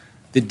thank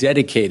the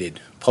dedicated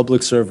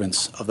public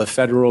servants of the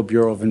Federal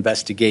Bureau of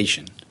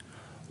Investigation,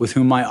 with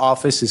whom my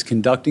office is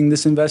conducting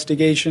this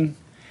investigation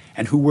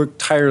and who work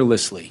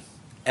tirelessly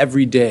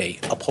every day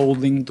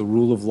upholding the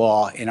rule of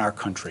law in our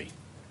country.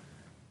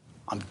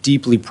 I'm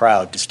deeply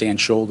proud to stand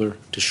shoulder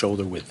to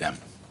shoulder with them.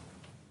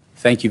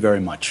 Thank you very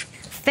much.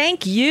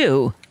 Thank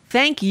you.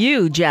 Thank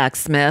you, Jack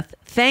Smith.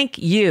 Thank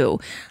you.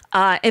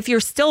 If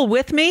you're still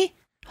with me,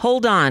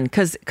 hold on,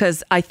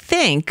 because I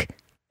think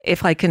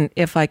if I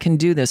can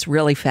do this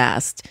really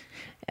fast,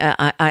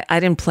 I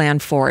didn't plan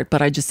for it,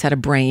 but I just had a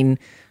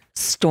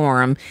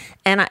brainstorm,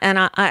 and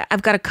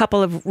I've got a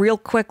couple of real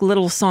quick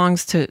little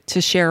songs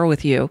to share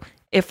with you.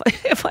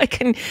 If I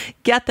can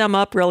get them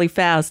up really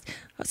fast.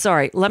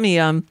 Sorry, let me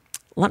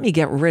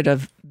get rid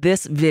of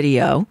this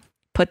video.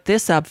 Put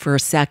this up for a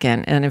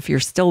second, and if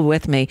you're still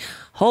with me,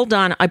 hold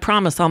on. I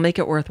promise I'll make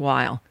it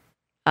worthwhile.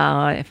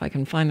 If I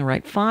can find the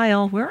right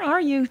file. Where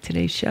are you?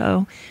 Today's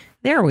show.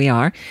 There we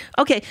are.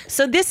 Okay,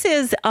 so this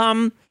is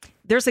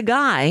there's a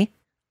guy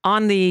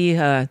on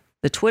the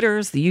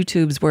Twitters, the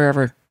YouTubes,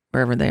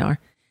 wherever they are.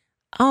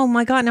 Oh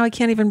my God, now I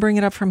can't even bring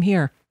it up from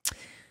here.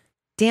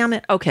 Damn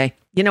it. Okay,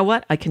 you know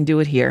what? I can do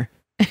it here.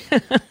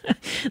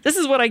 This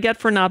is what I get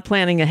for not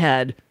planning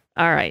ahead.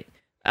 All right.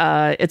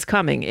 It's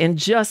coming in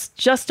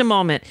just a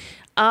moment.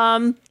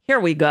 Here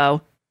we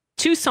go.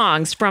 2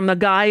 songs from a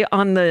guy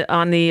on the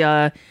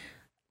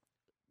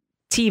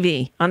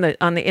TV, on the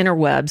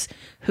interwebs,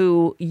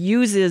 who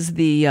uses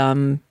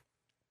the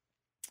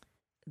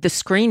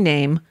screen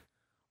name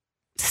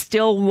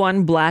Still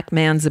One Black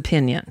Man's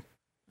Opinion.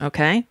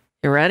 Okay,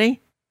 you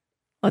ready?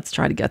 Let's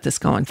try to get this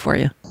going for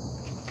you.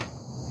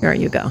 Here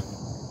you go.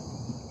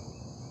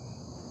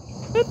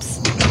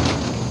 Oops.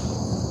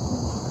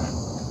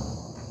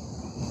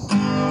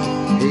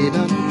 Hey,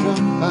 Donald Trump,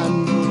 I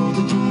know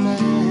that you're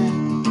mad.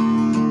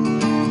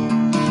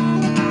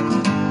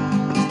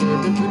 Still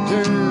been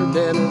perturbed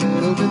and a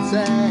little bit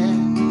sad.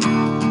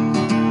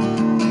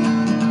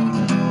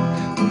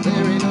 But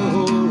there ain't a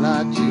whole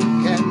lot you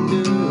can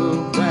do.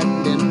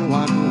 Right in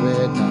one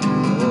way,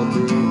 down or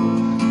through.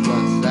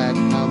 What's that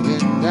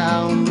coming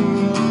down the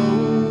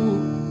road?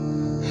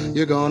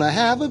 You're gonna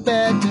have a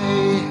bad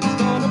day. It's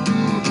gonna be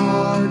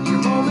hard.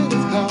 Your moment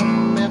has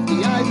come.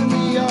 FBI's in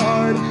the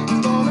yard. It's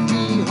gonna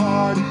be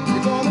hard.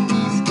 You're gonna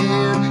be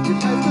scared. Your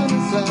life's gonna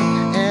suck.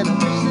 And I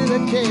wish that I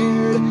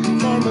cared.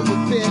 Karma's a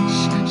bitch.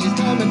 She's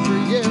coming for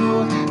you.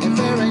 And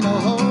there ain't a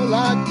whole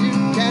lot you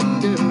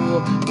can do.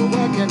 But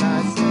what can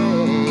I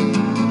say?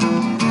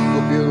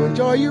 Hope you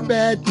enjoy your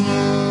bad day.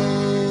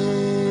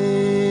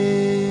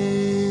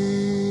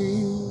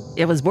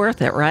 It was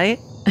worth it, right?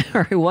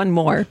 All right, one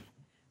more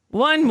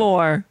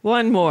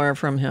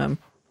from him.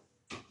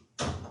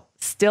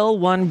 Still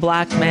one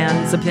black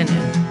man's opinion.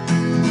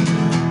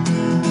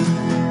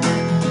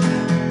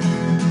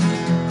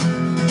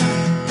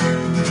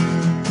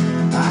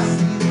 I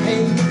see the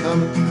pain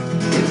coming,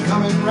 it's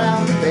coming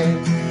round the bend.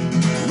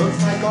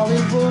 Looks like all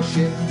this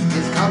bullshit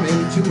is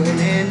coming to an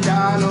end.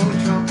 Donald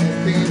Trump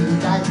has been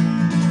indicted,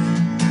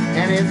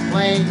 and it's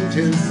plain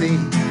to see.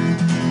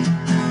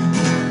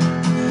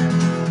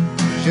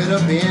 Should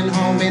have been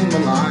home in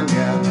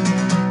Melania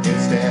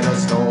instead of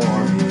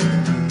Stormy.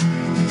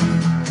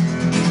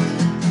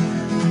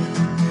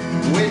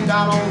 When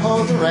Donald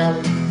holds a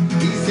rally,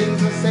 he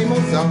sings the same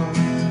old song.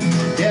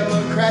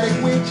 Democratic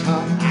witch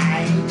hunt,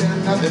 I ain't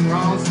done nothing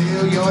wrong.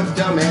 Still your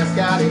dumbass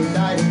got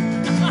indicted.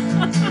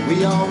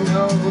 We all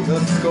know the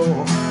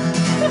score.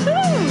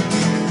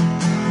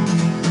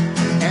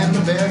 And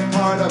the best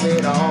part of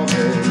it all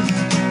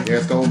is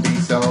there's gonna be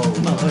so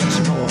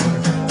much more.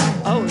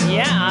 Oh,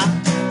 yeah.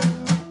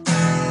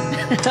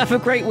 Have a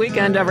great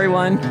weekend,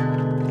 everyone.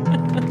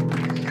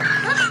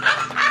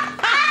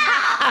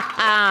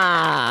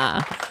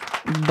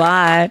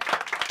 Bye.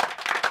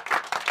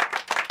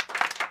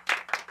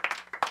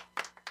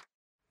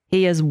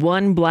 He is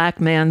one black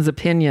man's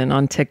opinion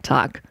on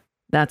TikTok.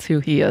 That's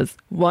who he is.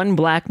 One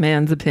black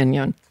man's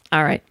opinion.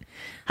 All right.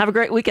 Have a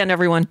great weekend,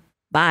 everyone.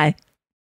 Bye.